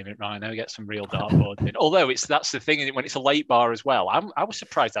game spearmint, Rhino. Get some real dartboard in. Although that's the thing, when it's a late bar as well. I was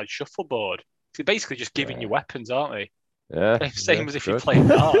surprised I had shuffleboard. They're basically just giving you weapons, aren't they? Yeah. Same as if you played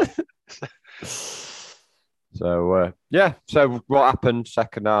dart. So So what happened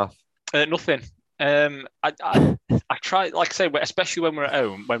second half? Nothing. I try, like I say, especially when we're at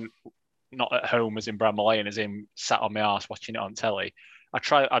home, when not at home as in Bramall Lane, as in sat on my arse watching it on telly.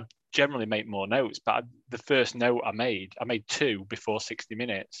 I generally make more notes, but the first note I made 2 before 60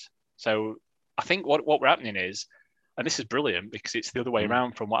 minutes. So I think what we're happening is, and this is brilliant because it's the other way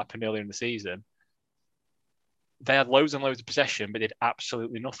around from what happened earlier in the season. They had loads and loads of possession, but did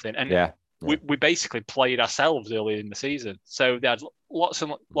absolutely nothing. And we basically played ourselves early in the season. So they had lots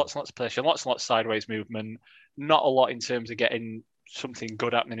and lots of possession, lots and lots of sideways movement, not a lot in terms of getting something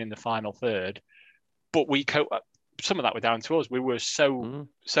good happening in the final third. But some of that were down to us. We were so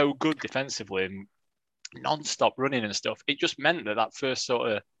good defensively and non-stop running and stuff. It just meant that first sort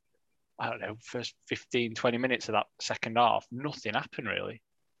of, first 15, 20 minutes of that second half, nothing happened really.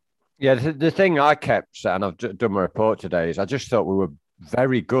 Yeah, the thing I kept saying, and I've done my report today, is I just thought we were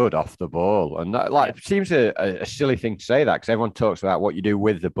very good off the ball. And that, it seems a silly thing to say that, because everyone talks about what you do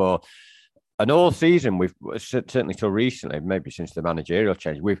with the ball. And all season, we've certainly till recently, maybe since the managerial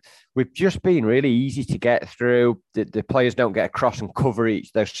change, we've just been really easy to get through. The players don't get across and cover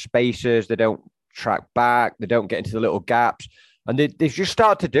those spaces. They don't track back. They don't get into the little gaps. And they've just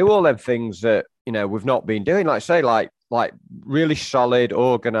started to do all them things that, we've not been doing. Like say, like really solid,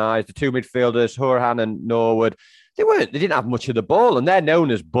 organised. The 2 midfielders, Horan and Norwood, they didn't have much of the ball, and they're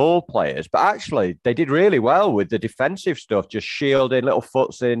known as ball players, but actually they did really well with the defensive stuff, just shielding, little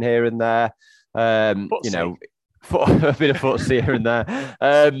foots in here and there, a bit of foots here and there.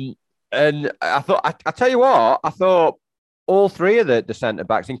 And I thought, I tell you what, I thought all 3 of the centre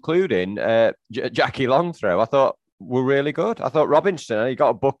backs, including Jackie Longthrow, I thought were really good. I thought Robinson, he got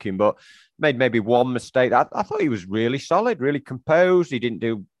a booking, but made maybe one mistake. I thought he was really solid, really composed. He didn't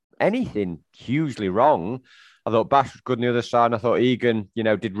do anything hugely wrong. I thought Bash was good on the other side. And I thought Egan,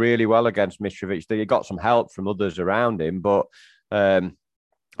 did really well against Mitrovic. He got some help from others around him, but I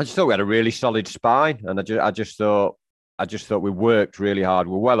just thought we had a really solid spine, and I just thought we worked really hard.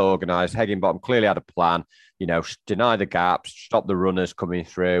 We're well organised. Higginbottom clearly had a plan. Deny the gaps, stop the runners coming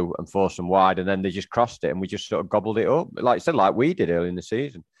through, and force them wide, and then they just crossed it, and we just sort of gobbled it up, like I said, like we did early in the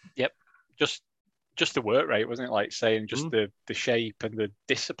season. Yep, just the work rate, wasn't it? Like saying just the shape and the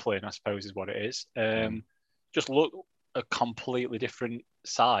discipline, I suppose, is what it is. Just look a completely different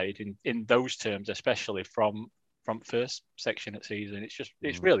side in those terms, especially from first section of season.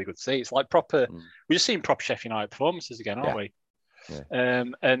 It's really good to see. It's like proper. We're just seeing proper Sheffield United performances again, aren't we? Yeah.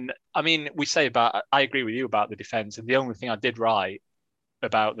 And I mean, I agree with you about the defence. And the only thing I did right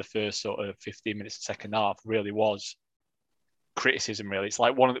about the first sort of 15 minutes of second half really was criticism. Really, it's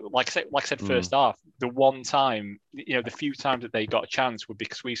like like I said, first half. The one time, the few times that they got a chance were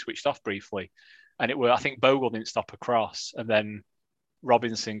because we switched off briefly. And I think Bogle didn't stop a cross, and then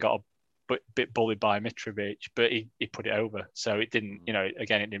Robinson got a bit bullied by Mitrovic, but he put it over. So it didn't,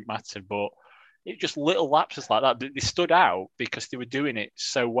 again, it didn't matter. But it just little lapses like that. They stood out because they were doing it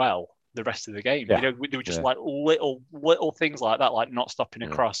so well the rest of the game. Yeah. They were just like little things like that, like not stopping a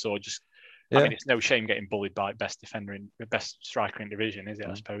cross or just. Yeah. I mean, it's no shame getting bullied by best striker in division, is it?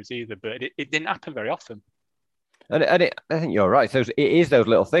 I suppose either, but it didn't happen very often. And I think you're right. So it is those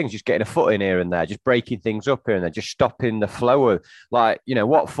little things, just getting a foot in here and there, just breaking things up here and there, just stopping the flow of,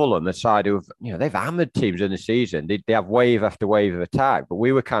 what Fulham, the side who they've hammered teams in the season. They have wave after wave of attack, but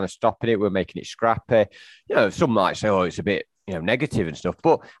we were kind of stopping it. We were making it scrappy. Some might say, oh, it's a bit, negative and stuff.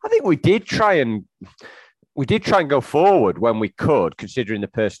 But I think we did try and go forward when we could, considering the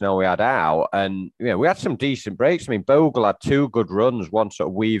personnel we had out. And we had some decent breaks. I mean, Bogle had 2 good runs, one sort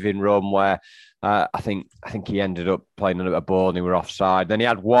of weaving run where I think he ended up playing a ball and he were offside. Then he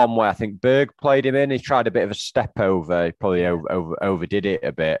had one where I think Berg played him in. He tried a bit of a step over. He probably overdid it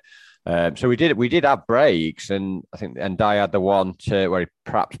a bit. So we did have breaks, and I think Dye had the one where he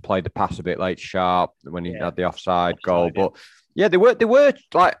perhaps played the pass a bit late sharp when he had the offside goal. But yeah, they were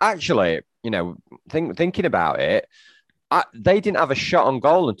like, actually, thinking about it, they didn't have a shot on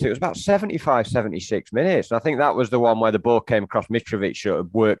goal until it was about 75, 76 minutes. And I think that was the one where the ball came across Mitrovic, sort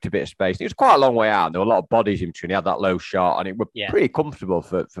of worked a bit of space. It was quite a long way out. There were a lot of bodies in between. He had that low shot, and it was pretty comfortable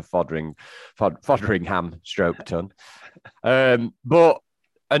for Foderingham stroke ton. But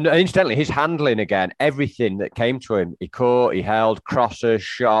incidentally, his handling again, everything that came to him, he caught, he held, crosses,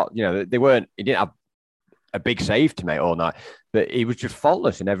 shot. He didn't have a big save to make all night, but he was just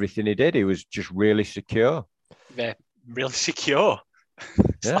faultless in everything he did. He was just really secure. Yeah, really secure.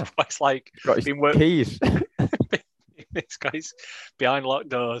 It's like got his keys. This guy's behind locked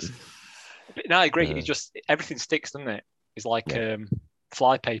doors. No, I agree. He just, everything sticks, doesn't it? It's like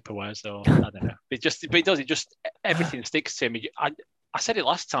fly paper wears, or I don't know. It just everything sticks to him. I said it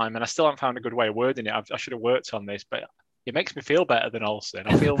last time, and I still haven't found a good way of wording it. I should have worked on this, but it makes me feel better than Olsen.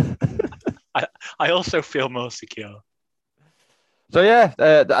 I feel, I also feel more secure. So yeah,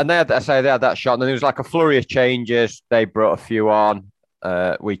 and they had that shot, and then there was like a flurry of changes. They brought a few on.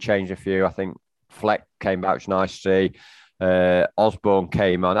 We changed a few. I think Fleck came back, which was nice to see. Osborne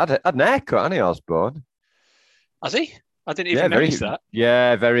came on. Had an haircut, hadn't he, Osborne? Has he? I didn't even notice that.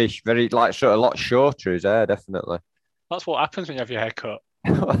 Yeah, very, very, like, sort of a lot shorter his hair, definitely. That's what happens when you have your hair cut.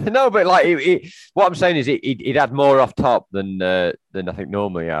 No, but like, what I'm saying is he'd had more off top than I think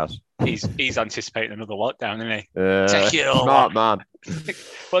normally he has. He's anticipating another lockdown, isn't he? Take it all. Smart man.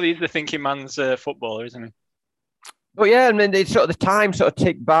 Well, he's the thinking man's footballer, isn't he? But yeah, and then the time sort of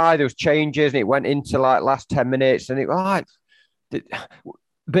ticked by. There was changes, and it went into like last 10 minutes, and it was like.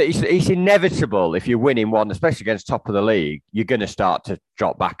 But it's inevitable if you're winning one, especially against top of the league, you're going to start to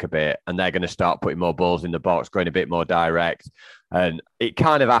drop back a bit, and they're going to start putting more balls in the box, going a bit more direct. And it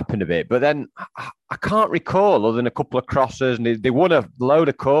kind of happened a bit. But then I can't recall, other than a couple of crosses, and they won a load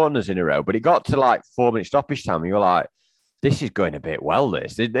of corners in a row. But it got to like 4-minute stoppage time, and you were like, this is going a bit well,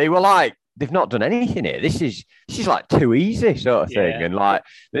 this. They were like, they've not done anything here. This is like too easy sort of thing. And like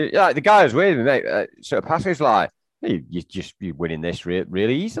the guy who's with me, mate, sort of passing, like, you're winning this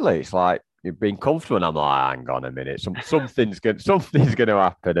really easily. It's like you're being comfortable. And I'm like, hang on a minute, something's going to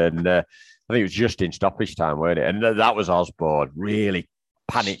happen. And I think it was just in stoppage time, weren't it? And that was Osborne, really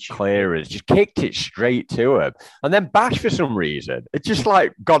panic clearers, just kicked it straight to him. And then Bash, for some reason, it just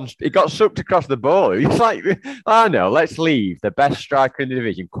like it got sucked across the ball. He's like, I know, let's leave the best striker in the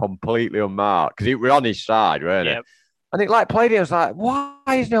division completely unmarked, because we're on his side, weren't it? And it like played it. I was like, why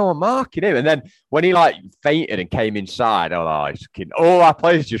is no one marking him? And then when he like fainted and came inside, all our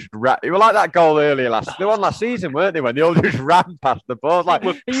players just ran. It was like that goal earlier the one last season, weren't they? When they all just ran past the ball. Like,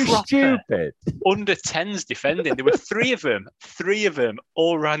 are you stupid? Under 10s defending. There were three of them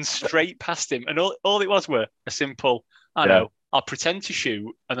all ran straight past him. And all it was were a simple, know, I'll pretend to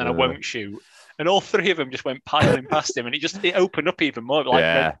shoot and then I won't shoot. And all three of them just went piling past him, and it opened up even more,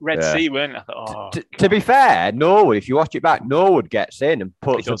 like Red Sea, weren't it? I thought, to be fair, Norwood, if you watch it back, Norwood gets in and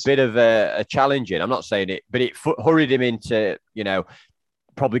puts a bit of a challenge in. I'm not saying it, but it hurried him into,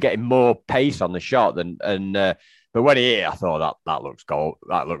 probably getting more pace on the shot than. But when he hit, I thought that looks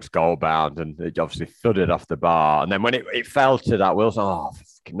goal bound, and it obviously thudded off the bar. And then when it fell to that Wilson,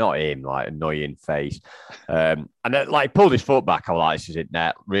 not him, like annoying face. And then like pulled his foot back. I was like, this is it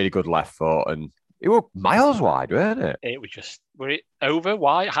net. Really good left foot, and it was miles wide, weren't it? It was just, were it over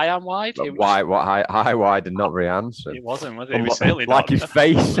wide, high and wide? High wide and not very handsome. It wasn't, was it? It was certainly like not. His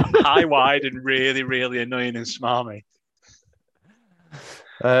face. High wide and really, really annoying and smarmy.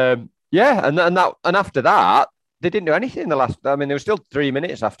 And after that, they didn't do anything in the last. I mean, there was still 3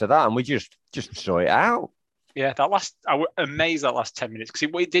 minutes after that, and we just saw it out. Yeah, I was amazed that last 10 minutes,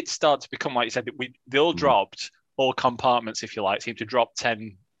 because it did start to become, like you said, they all dropped, all compartments, if you like, seemed to drop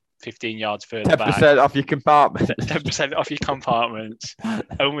 10, 15 yards further 10% back. 10% off your compartment. 10% off your compartments.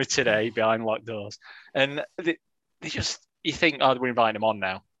 Only today, behind locked doors. And they just, you think, we're inviting them on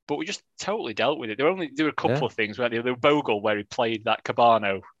now. But we just totally dealt with it. There were a couple of things, weren't there? There was Bogle, where he played that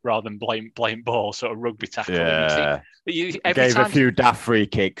Cabano rather than blame ball, sort of rugby tackle. Yeah. Gave a few daft free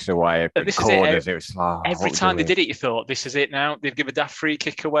kicks away at corners. It was like, every time they did it, you thought, this is it now. They've given a daft free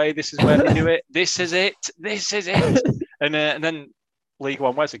kick away. This is where they do it. This is it. And then League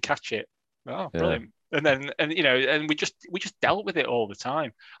One Wes would catch it. Oh, brilliant. And we just dealt with it all the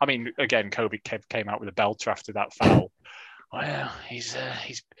time. I mean, again, Kobe came out with a belter after that foul. Well, he's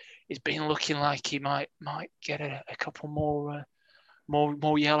been looking like he might get a couple more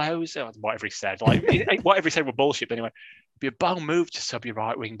yellows, or whatever he said. Like whatever he said were bullshit. But anyway, it'd be a bold move to sub your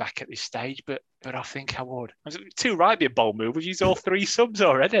right wing back at this stage, but I think I would. I was too right, be a bold move. We've used all 3 subs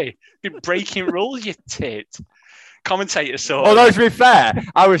already. You're breaking rules, you tit. Commentator saw. Although to be fair,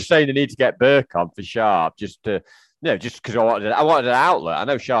 I was saying they need to get Burke on for Sharp just because I wanted an outlet. I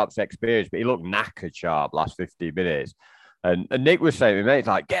know Sharp's experienced, but he looked knackered Sharp last 15 minutes. And Nick was saying to me, mate,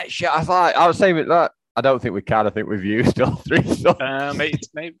 like, get Sharp. I was saying that. I don't think we can. I think we've used all 3 subs.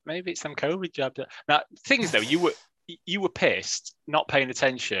 Maybe it's some COVID jab. Now, things though, you were pissed, not paying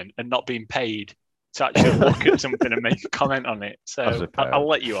attention, and not being paid to actually look at something and make a comment on it. So I'll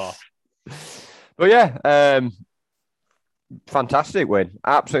let you off. But yeah, fantastic win.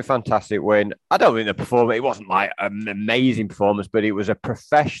 Absolutely fantastic win. I don't think the performance, it wasn't like an amazing performance, but it was a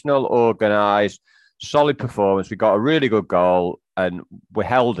professional, organised, solid performance. We got a really good goal and we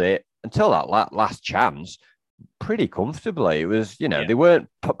held it until that last chance pretty comfortably. It was, they weren't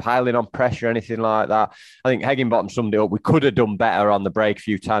piling on pressure or anything like that. I think Higginbottom summed it up. We could have done better on the break a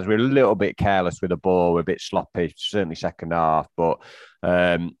few times. We were a little bit careless with the ball. We're a bit sloppy, certainly second half. But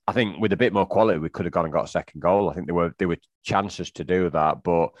I think with a bit more quality, we could have gone and got a second goal. I think there were chances to do that.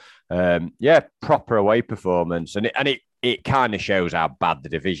 But proper away performance. And it kind of shows how bad the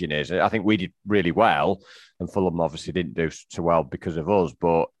division is. I think we did really well, and Fulham obviously didn't do so well because of us.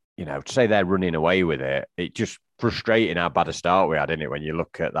 But to say they're running away with it, it just frustrating how bad a start we had, isn't it, when you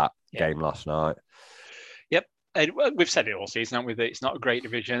look at that game last night? Yep. And we've said it all season, haven't we, that it's not a great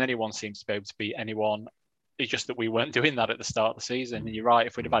division. Anyone seems to be able to beat anyone. It's just that we weren't doing that at the start of the season. And you're right,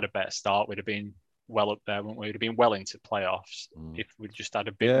 if we'd have had a better start, we'd have been well up there, wouldn't we? We'd have been well into playoffs if we'd just had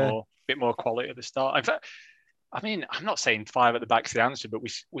a bit more quality at the start. In fact, I mean, I'm not saying 5 at the back's the answer, but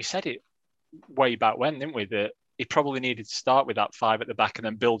we said it way back when, didn't we, that he probably needed to start with that 5 at the back and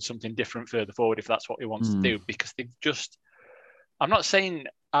then build something different further forward if that's what he wants to do. Because I'm not saying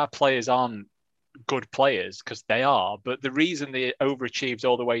our players aren't good players, because they are, but the reason they overachieved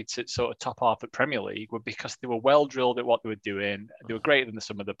all the way to sort of top half at Premier League were because they were well drilled at what they were doing. They were greater than the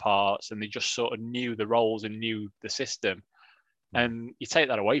sum of the parts, and they just sort of knew the roles and knew the system. And you take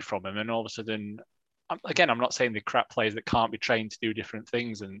that away from them, and all of a sudden, again, I'm not saying they're crap players that can't be trained to do different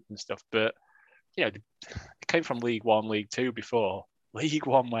things and stuff, but they came from League One, League Two before. League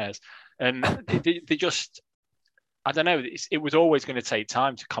One, where's? And they just, I don't know. It was always going to take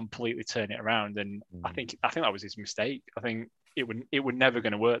time to completely turn it around, and I think that was his mistake. I think it would never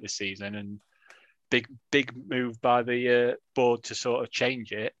going to work this season, and big move by the board to sort of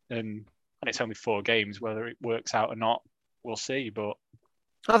change it. And it's only 4 games. Whether it works out or not, we'll see. But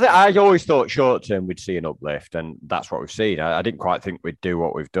I always thought short term we'd see an uplift, and that's what we've seen. I didn't quite think we'd do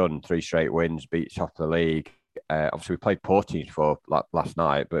what we've done: 3 straight wins, beat top of the league. Obviously, we played Portsmouth for last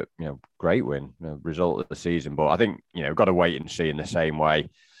night, but great win, result of the season. But I think we've got to wait and see in the same way.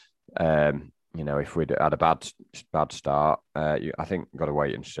 If we'd had a bad start, I think we've got to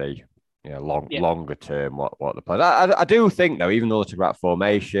wait and see. Longer term, what the players. I do think though, even though they talk about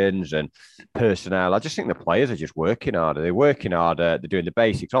formations and personnel, I just think the players are just working harder. They're working harder. They're doing the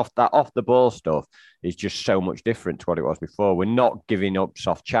basics. Off the ball stuff is just so much different to what it was before. We're not giving up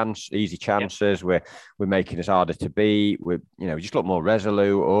easy chances. We're making us harder to beat. We just look more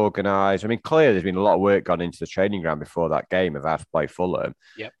resolute, organised. I mean, clearly there's been a lot of work gone into the training ground before that game of how to play Fulham.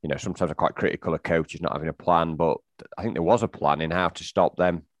 Yep. Sometimes I'm quite critical of coaches not having a plan, but I think there was a plan in how to stop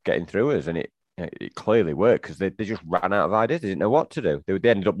them getting through us, and it clearly worked because they just ran out of ideas. They didn't know what to do. They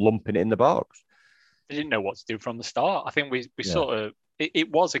ended up lumping it in the box. They didn't know what to do from the start. I think we sort of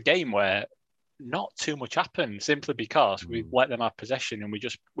it was a game where not too much happened simply because we let them have possession and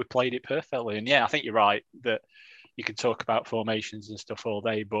we played it perfectly. And I think you're right that you can talk about formations and stuff all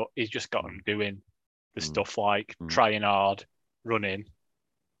day, but he's just got them doing the stuff like trying hard, running,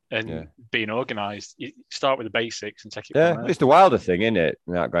 and being organised. You start with the basics and take it from there. It's the Wilder thing, isn't it?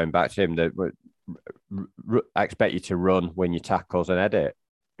 Going back to him, that I expect you to run when you tackles and edit.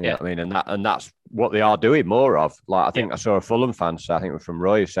 You know what I mean? And that's what they are doing more of. Like I think I saw a Fulham fan say, I think it was from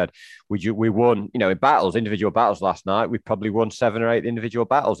Roy, who said, we won, in individual battles last night, we probably won 7 or 8 individual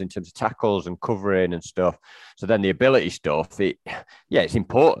battles in terms of tackles and covering and stuff. So then the ability stuff, it's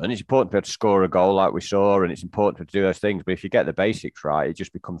important. It's important to be able to score a goal like we saw, and it's important to do those things. But if you get the basics right, it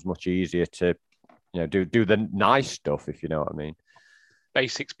just becomes much easier to, do the nice stuff, if you know what I mean.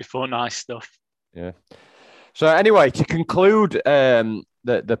 Basics before nice stuff. Yeah. So anyway, to conclude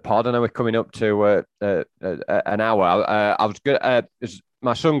the pod, I know we're coming up to an hour. I was good.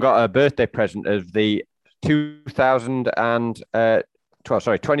 my son got a birthday present of the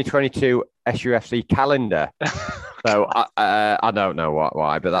 2022 SUFC calendar. So I don't know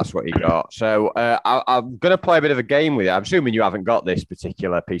why, but that's what he got. So I'm going to play a bit of a game with you. I'm assuming you haven't got this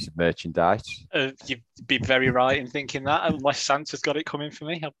particular piece of merchandise. You'd be very right in thinking that, unless Santa's got it coming for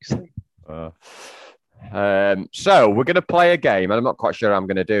me, obviously. So we're going to play a game, and I'm not quite sure how I'm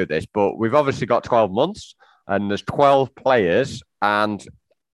going to do this, but we've obviously got 12 months, and there's 12 players, and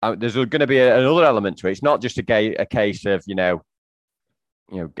there's going to be another element to it. It's not just a case of,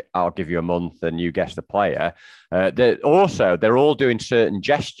 I'll give you a month and you guess the player. They're all doing certain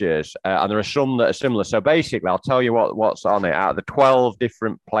gestures, and there are some that are similar. So basically, I'll tell you what's on it. Out of the 12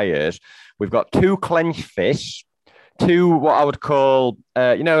 different players, we've got 2 clenched fists, 2 what I would call,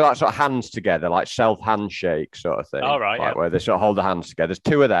 like sort of hands together, like self-handshake sort of thing. All right, like where they sort of hold the hands together. There's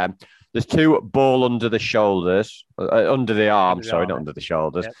 2 of them. There's 2 ball under the shoulders, under the arm, not under the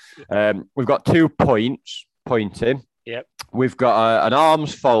shoulders. Yep. We've got 2 pointing. Yep. We've got an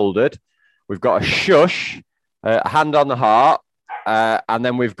arms folded. We've got a shush, a hand on the heart, and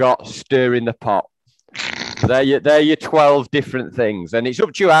then we've got stirring the pot. They're your 12 different things, and it's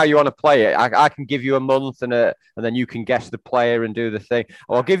up to you how you want to play it. I can give you a month, and then you can guess the player and do the thing.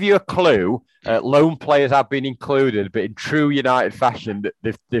 Or I'll give you a clue. Lone players have been included, but in true United fashion,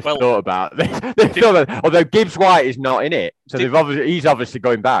 they've thought about this. Although Gibbs White is not in it, so he's obviously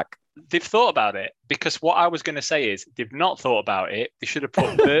going back. They've thought about it, because what I was going to say is they've not thought about it. They should have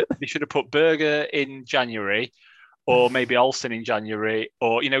put Berger in January, or maybe Olsen in January,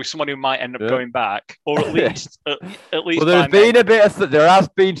 or someone who might end up going back, or at least. Well, there has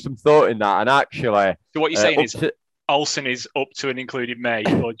been some thought in that, and actually. So what you're saying is Olsen is up to and included May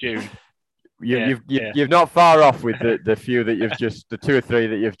or June. You're not far off with the few that you've just, the 2 or 3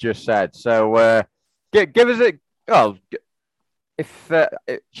 that you've just said. So give us a. Well, if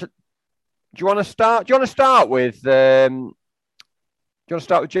do you want to start? Do you want to start with? Do you want to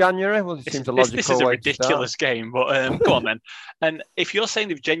start with January? Well, it seems a logical way to start. This is a ridiculous game, but go on then. And if you're saying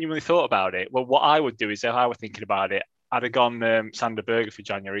they've genuinely thought about it, well, what I would do is, if I were thinking about it, I'd have gone Sander Berger for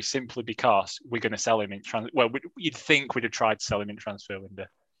January, simply because we're going to sell him in transfer. Well, you'd think we'd have tried to sell him in transfer window.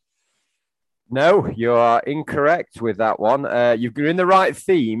 No, you are incorrect with that one. You're in the right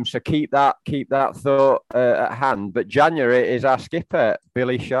theme, so keep that thought at hand. But January is our skipper,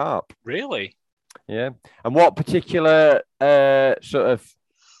 Billy Sharp. Really? Yeah. And what particular sort of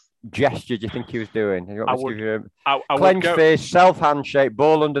gesture do you think he was doing? Clenched fist, self-handshake,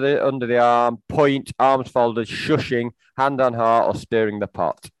 ball under the arm, point, arms folded, shushing, hand on heart, or stirring the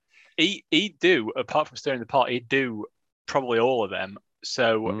pot. He'd do, apart from stirring the pot, he'd do probably all of them.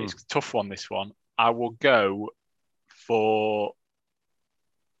 So it's a tough one, this one. I will go for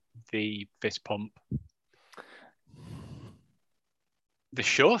the fist pump. The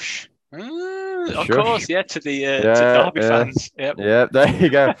shush. Of course, to the Derby fans. Yep. Yeah, there you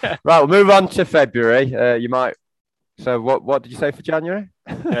go. Right, we'll move on to February. You might. So what did you say for January?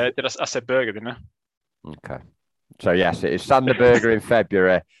 I said Berger, didn't I? Okay. So yes, it is Sander Berger in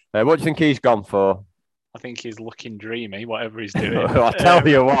February. What do you think he's gone for? I think he's looking dreamy, whatever he's doing. I'll tell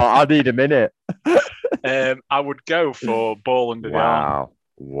you what, I need a minute. I would go for ball under the arm.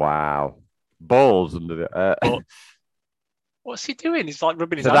 Wow. Balls under the what's he doing? He's like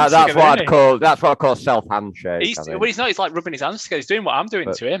rubbing his hands together. That's what I call self-handshake. He's not. He's like rubbing his hands together. He's doing what I'm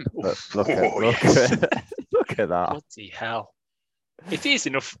doing to him. Look at that. Bloody hell. It is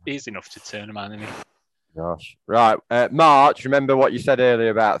enough to turn a man, isn't it? Gosh. Right. March, remember what you said earlier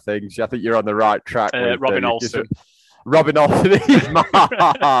about things. I think you're on the right track. Robin Olsen. Robin Olsen is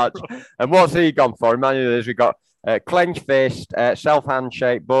March. And what's he gone for? Emmanuel, we've got clenched fist,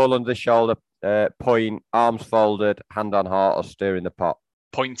 self-handshake, ball under the shoulder, point, arms folded, hand on heart, or stirring the pot.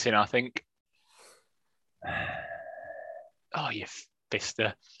 Pointing, I think. Oh, you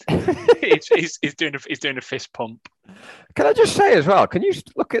fister. he's doing a fist pump. Can I just say as well, can you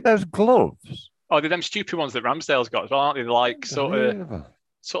look at those gloves? Oh, they're them stupid ones that Ramsdale's got as well, aren't they? They're like sort of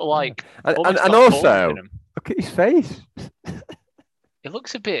like. And also, look at his face. It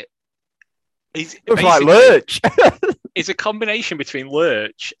looks a bit. Looks like Lurch. It's a combination between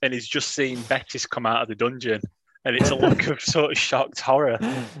Lurch and he's just seen Betis come out of the dungeon, and it's a look of sort of shocked horror.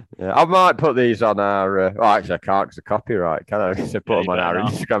 Yeah, I might put these on our. Actually, I can't because of copyright. Can I? So put them on our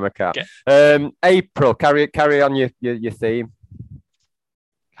Instagram account. April, carry on your theme.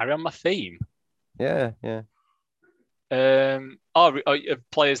 Carry on my theme. Yeah.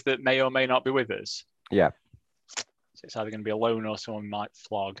 Players that may or may not be with us. Yeah. So it's either going to be a loan or someone might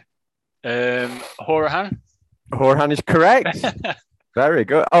flog. Horahan is correct. Very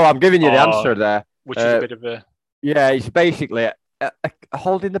good. Oh, I'm giving you the answer there. Which is a bit of a. Yeah, it's basically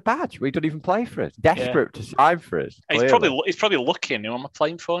holding the badge. We don't even play for us. Desperate to sign for us. He's clearly. probably looking. Who am I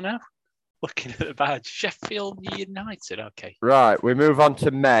playing for now? Looking at the badge. Sheffield United. Okay. Right, we move on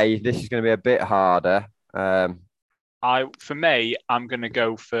to May. This is going to be a bit harder. For May, I'm going to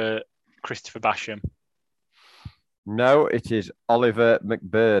go for Christopher Basham. No, it is Oliver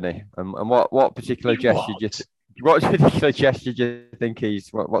McBurney. And what particular gesture what particular gesture do you think he's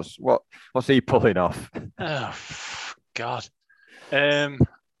what's he pulling off? Oh God. I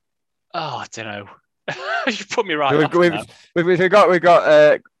don't know. You put me right. We've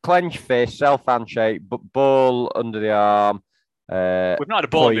got clenched fist, self handshake, ball under the arm. We've not had a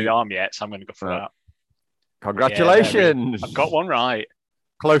ball under the arm yet, so I'm going to go for that. Congratulations! Yeah, I've got one right.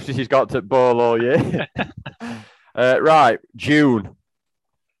 Closest he's got to ball all year. Right, June.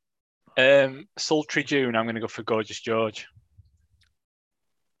 Sultry June. I'm going to go for Gorgeous George.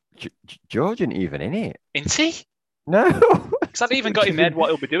 George isn't even in it. Isn't he? No. Because I've even got him in what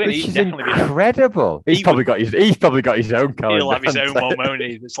he'll be doing. He's definitely incredible. He's probably got his own calendar. He'll have his own one, won't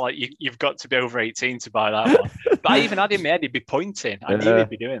he? It's like you've got to be over 18 to buy that one. But I even had him in my head, he'd be pointing. I knew he'd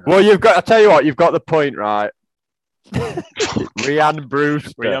be doing that. Well, I tell you what, you've got the point right. Rhian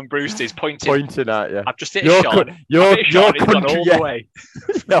Brewster's pointing at you. I've just hit a shot. Your shot, it's gone all the way.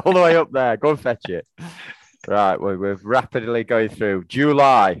 All the way up there. Go and fetch it. Right, we're rapidly going through.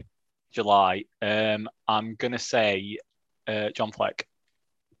 July. I'm going to say John Fleck.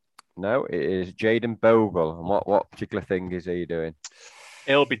 No, it is Jaden Bogle. And what particular thing is he doing?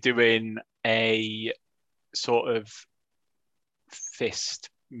 He'll be doing a sort of fist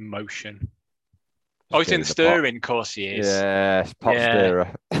motion. Oh, he's in stirring, of course he is. Yes, pot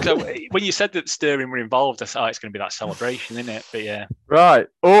stirrer. So when you said that stirring were involved, I thought it's going to be that celebration, isn't it? But yeah. Right,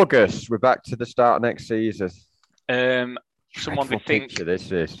 August. We're back to the start of next season. Someone they think this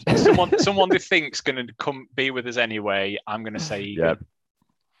is someone they think's going to come be with us anyway. I'm going to say Egan.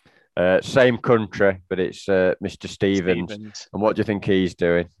 Yep. Same country, but it's Mr. Stevens. And what do you think he's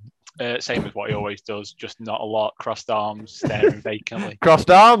doing? Same as what he always does, just not a lot. Crossed arms, staring vacantly.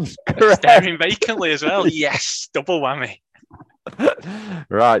 Crossed arms, correct. Staring vacantly as well. Yes, double whammy.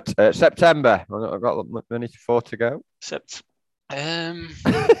 Right, September. I've got many 4 to go. This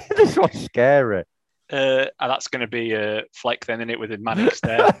one's scary. That's going to be Fleck then, isn't it, with a manic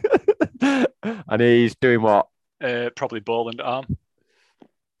stare. And he's doing what? Probably ball and arm.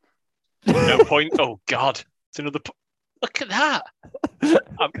 No point. Oh God, it's another. Look at that.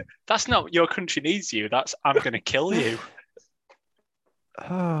 That's not your country needs you. That's I'm going to kill you.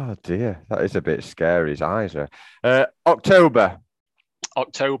 Oh dear, that is a bit scary. His eyes are. October,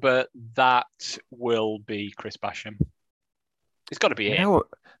 that will be Chris Basham. It's got to be in. No,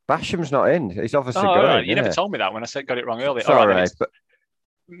 Basham's not in. He's obviously going. Right. You never told me that when I said got it wrong earlier. Sorry, right, but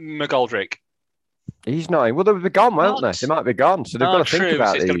McGoldrick. He's not in. Well, they'll be gone, won't they? They might be gone. So they've got to think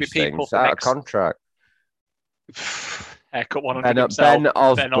about these things. Out of contract. Haircut one under himself. Ben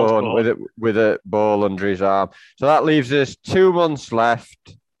Osborne with a ball under his arm. So that leaves us 2 months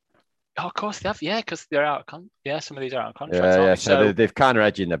left. Oh, of course they have. Yeah, because they're out of some of these are out of contract. Yeah. So they've kind of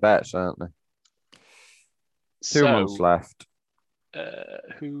edging their bets, aren't they? 2 months left.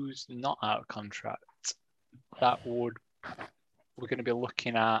 Who's not out of contract? We're going to be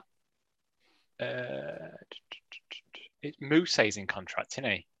looking at. It's Mousse's in contract,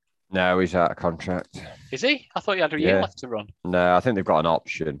 isn't he? No, he's out of contract. Is he? I thought he had a year left to run. No, I think they've got an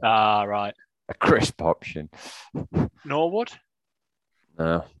option. Ah, right. A crisp option. Norwood?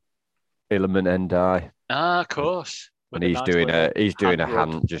 No. Ilman Endai. Ah, of course. And he's doing a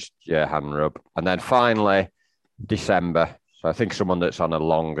hand rub. And then finally, December. So I think someone that's on a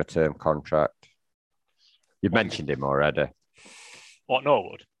longer term contract. You've mentioned him already. What,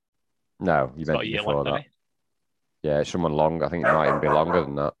 Norwood? No, you mentioned before that. Yeah, it's someone long. I think it might even be longer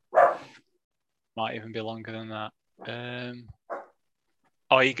than that. Might even be longer than that.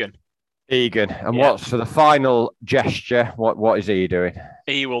 Egan. And what's for the final gesture? What is he doing?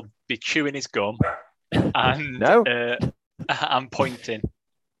 He will be chewing his gum and and pointing.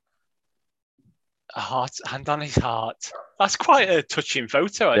 A hand on his heart. That's quite a touching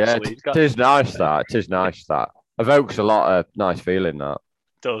photo, actually. Yeah, it is nice that. Evokes a lot of nice feeling, that.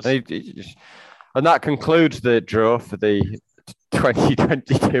 It does. And that concludes the draw for the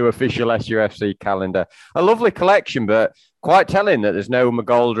 2022 official SUFC calendar. A lovely collection, but quite telling that there's no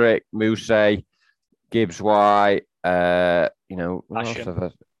McGoldrick, Mousse, Gibbs White, Basham.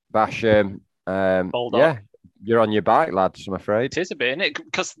 Yeah, you're on your bike, lads, I'm afraid. It is a bit, isn't it?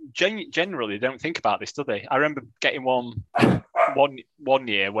 Because generally they don't think about this, do they? I remember getting one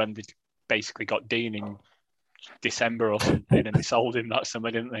year when they basically got Dean in December or something and they sold him that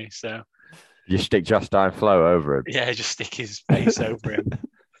summer, didn't they? So You stick Justine Flo over him. Yeah, just stick his face over him.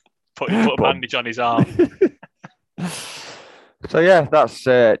 Put a bandage on his arm. So yeah, that's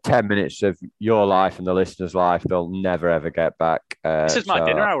 10 minutes of your life and the listener's life. They'll never ever get back. This is my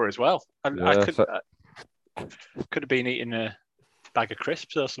dinner hour as well. I could have been eating a bag of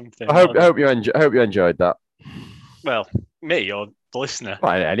crisps or something. I hope you enjoyed that. Well, me or the listener?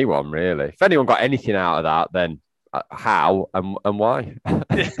 Well, anyone really. If anyone got anything out of that, then how and why?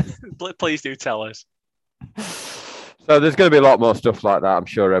 Please do tell us. So there's going to be a lot more stuff like that, I'm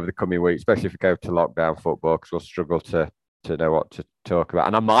sure, over the coming weeks, especially if we go to lockdown football, because we'll struggle to know what to talk about.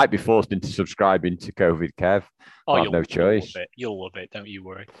 And I might be forced into subscribing to COVID Kev. I have no choice. You'll love it, don't you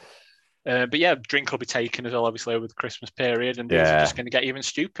worry. But yeah, drink will be taken as well, obviously, over the Christmas period, and these are just going to get even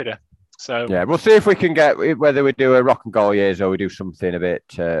stupider. So yeah, we'll see if we can get, whether we do a rock and goal years or we do something a bit,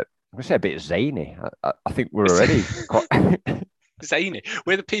 I'm going to say a bit zany. I think we're already quite... zany.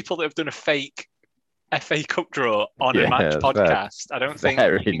 We're the people that have done a fake FA Cup draw on a match podcast. I don't think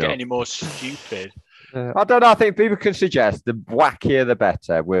we can get any more stupid. I don't know. I think people can suggest the wackier the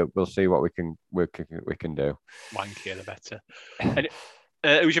better. We'll see what we can do. Wankier the better. And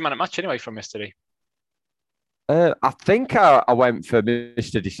who's your man at match anyway from yesterday? I think I went for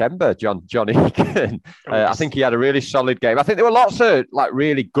Mr. December, John Egan. I think he had a really solid game. I think there were lots of like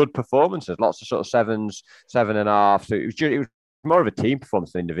really good performances, lots of sort of 7s, 7.5. So it was more of a team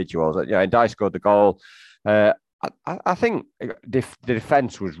performance than individuals. You know, and Dye scored the goal. I think the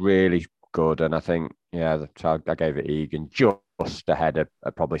defence was really good, and I think so I gave it Egan just ahead of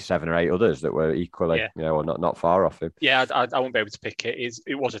probably 7 or 8 others that were equally, or not far off him. Yeah, I won't be able to pick it.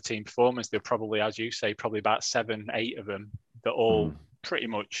 It was a team performance. There were probably, as you say, probably about 7, 8 of them that all pretty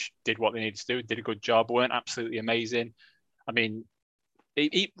much did what they needed to do, did a good job, weren't absolutely amazing. I mean,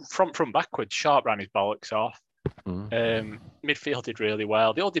 from backwards, Sharp ran his bollocks off. Midfield did really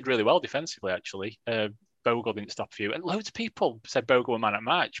well. They all did really well defensively, actually. Bogle didn't stop a few, and loads of people said Bogle were man at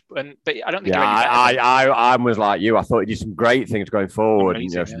match, but I don't think. I was like you. I thought he did some great things going forward,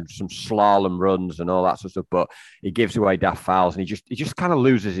 amazing, some slalom runs and all that sort of stuff. But he gives away daft fouls, and he just kind of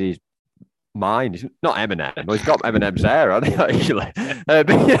loses his mind. He's not Eminem, but he's got Eminem's hair, hasn't he, actually? But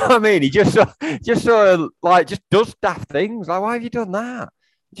you know what I mean? He just sort of like just does daft things. Like, why have you done that?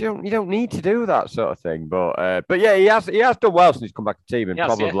 You don't need to do that sort of thing. But yeah, he has done well since he's come back to the team, and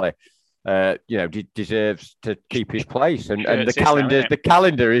probably. Deserves to keep his place, and the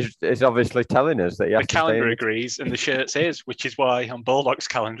calendar is obviously telling us that he has the calendar agrees, and the shirts is, which is why on Bulldog's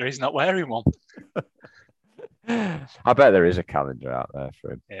calendar he's not wearing one. I bet there is a calendar out there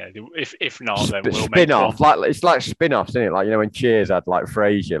for him. Yeah, if not, then we'll spin off. Like it's like spin-offs, isn't it? Like when Cheers had like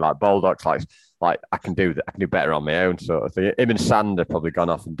Frasier, like Bulldog's, like I can do that. I can do better on my own sort of thing. Him and Sander probably gone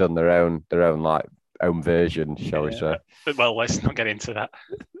off and done their own like own version, shall we say? Well, let's not get into that.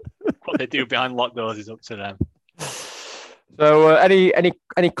 What they do behind locked doors is up to them. So, any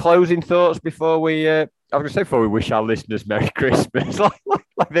closing thoughts before we? I was going to say before we wish our listeners Merry Christmas, like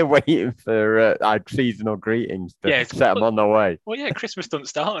they're waiting for our seasonal greetings to set them on their way. Well, yeah, Christmas doesn't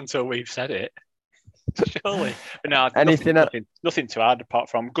start until we've said it. Surely, but no, nothing to add apart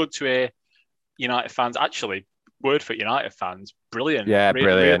from good to hear United fans. Actually, word for United fans, brilliant. Yeah,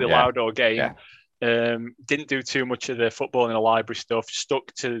 brilliant. Really loud all game. Yeah. Didn't do too much of the football in the library stuff.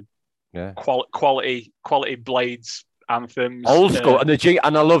 Stuck to quality Blades anthems, old school,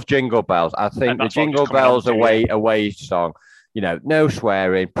 and I love Jingle Bells. I think the Jingle Bells away song. No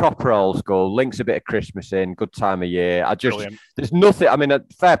swearing, proper old school. Links a bit of Christmas in, good time of year. There's nothing. I mean, a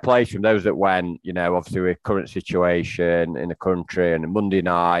fair play from those that went. Obviously with current situation in the country, and Monday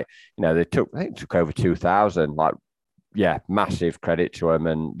night, they took over 2,000. Like. Yeah, massive credit to them,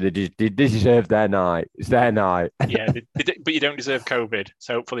 and they deserve their night. It's their night. Yeah, but you don't deserve COVID,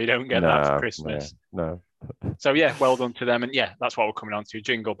 so hopefully you don't get that for Christmas. No. So yeah, well done to them, and yeah, that's what we're coming on to.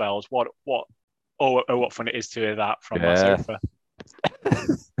 Jingle Bells. What fun it is to hear that from my sofa.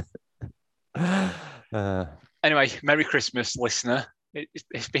 Anyway, Merry Christmas, listener.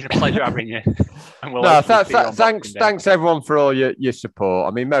 It's been a pleasure having you. And thanks everyone for all your support.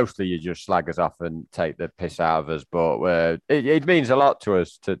 I mean, mostly you just slag us off and take the piss out of us, but it means a lot to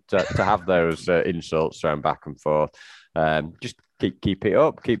us to have those insults thrown back and forth. Just keep it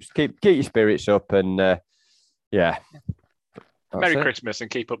up, keep your spirits up, and Merry Christmas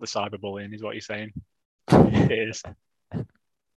and keep up the cyberbullying is what you're saying. It is.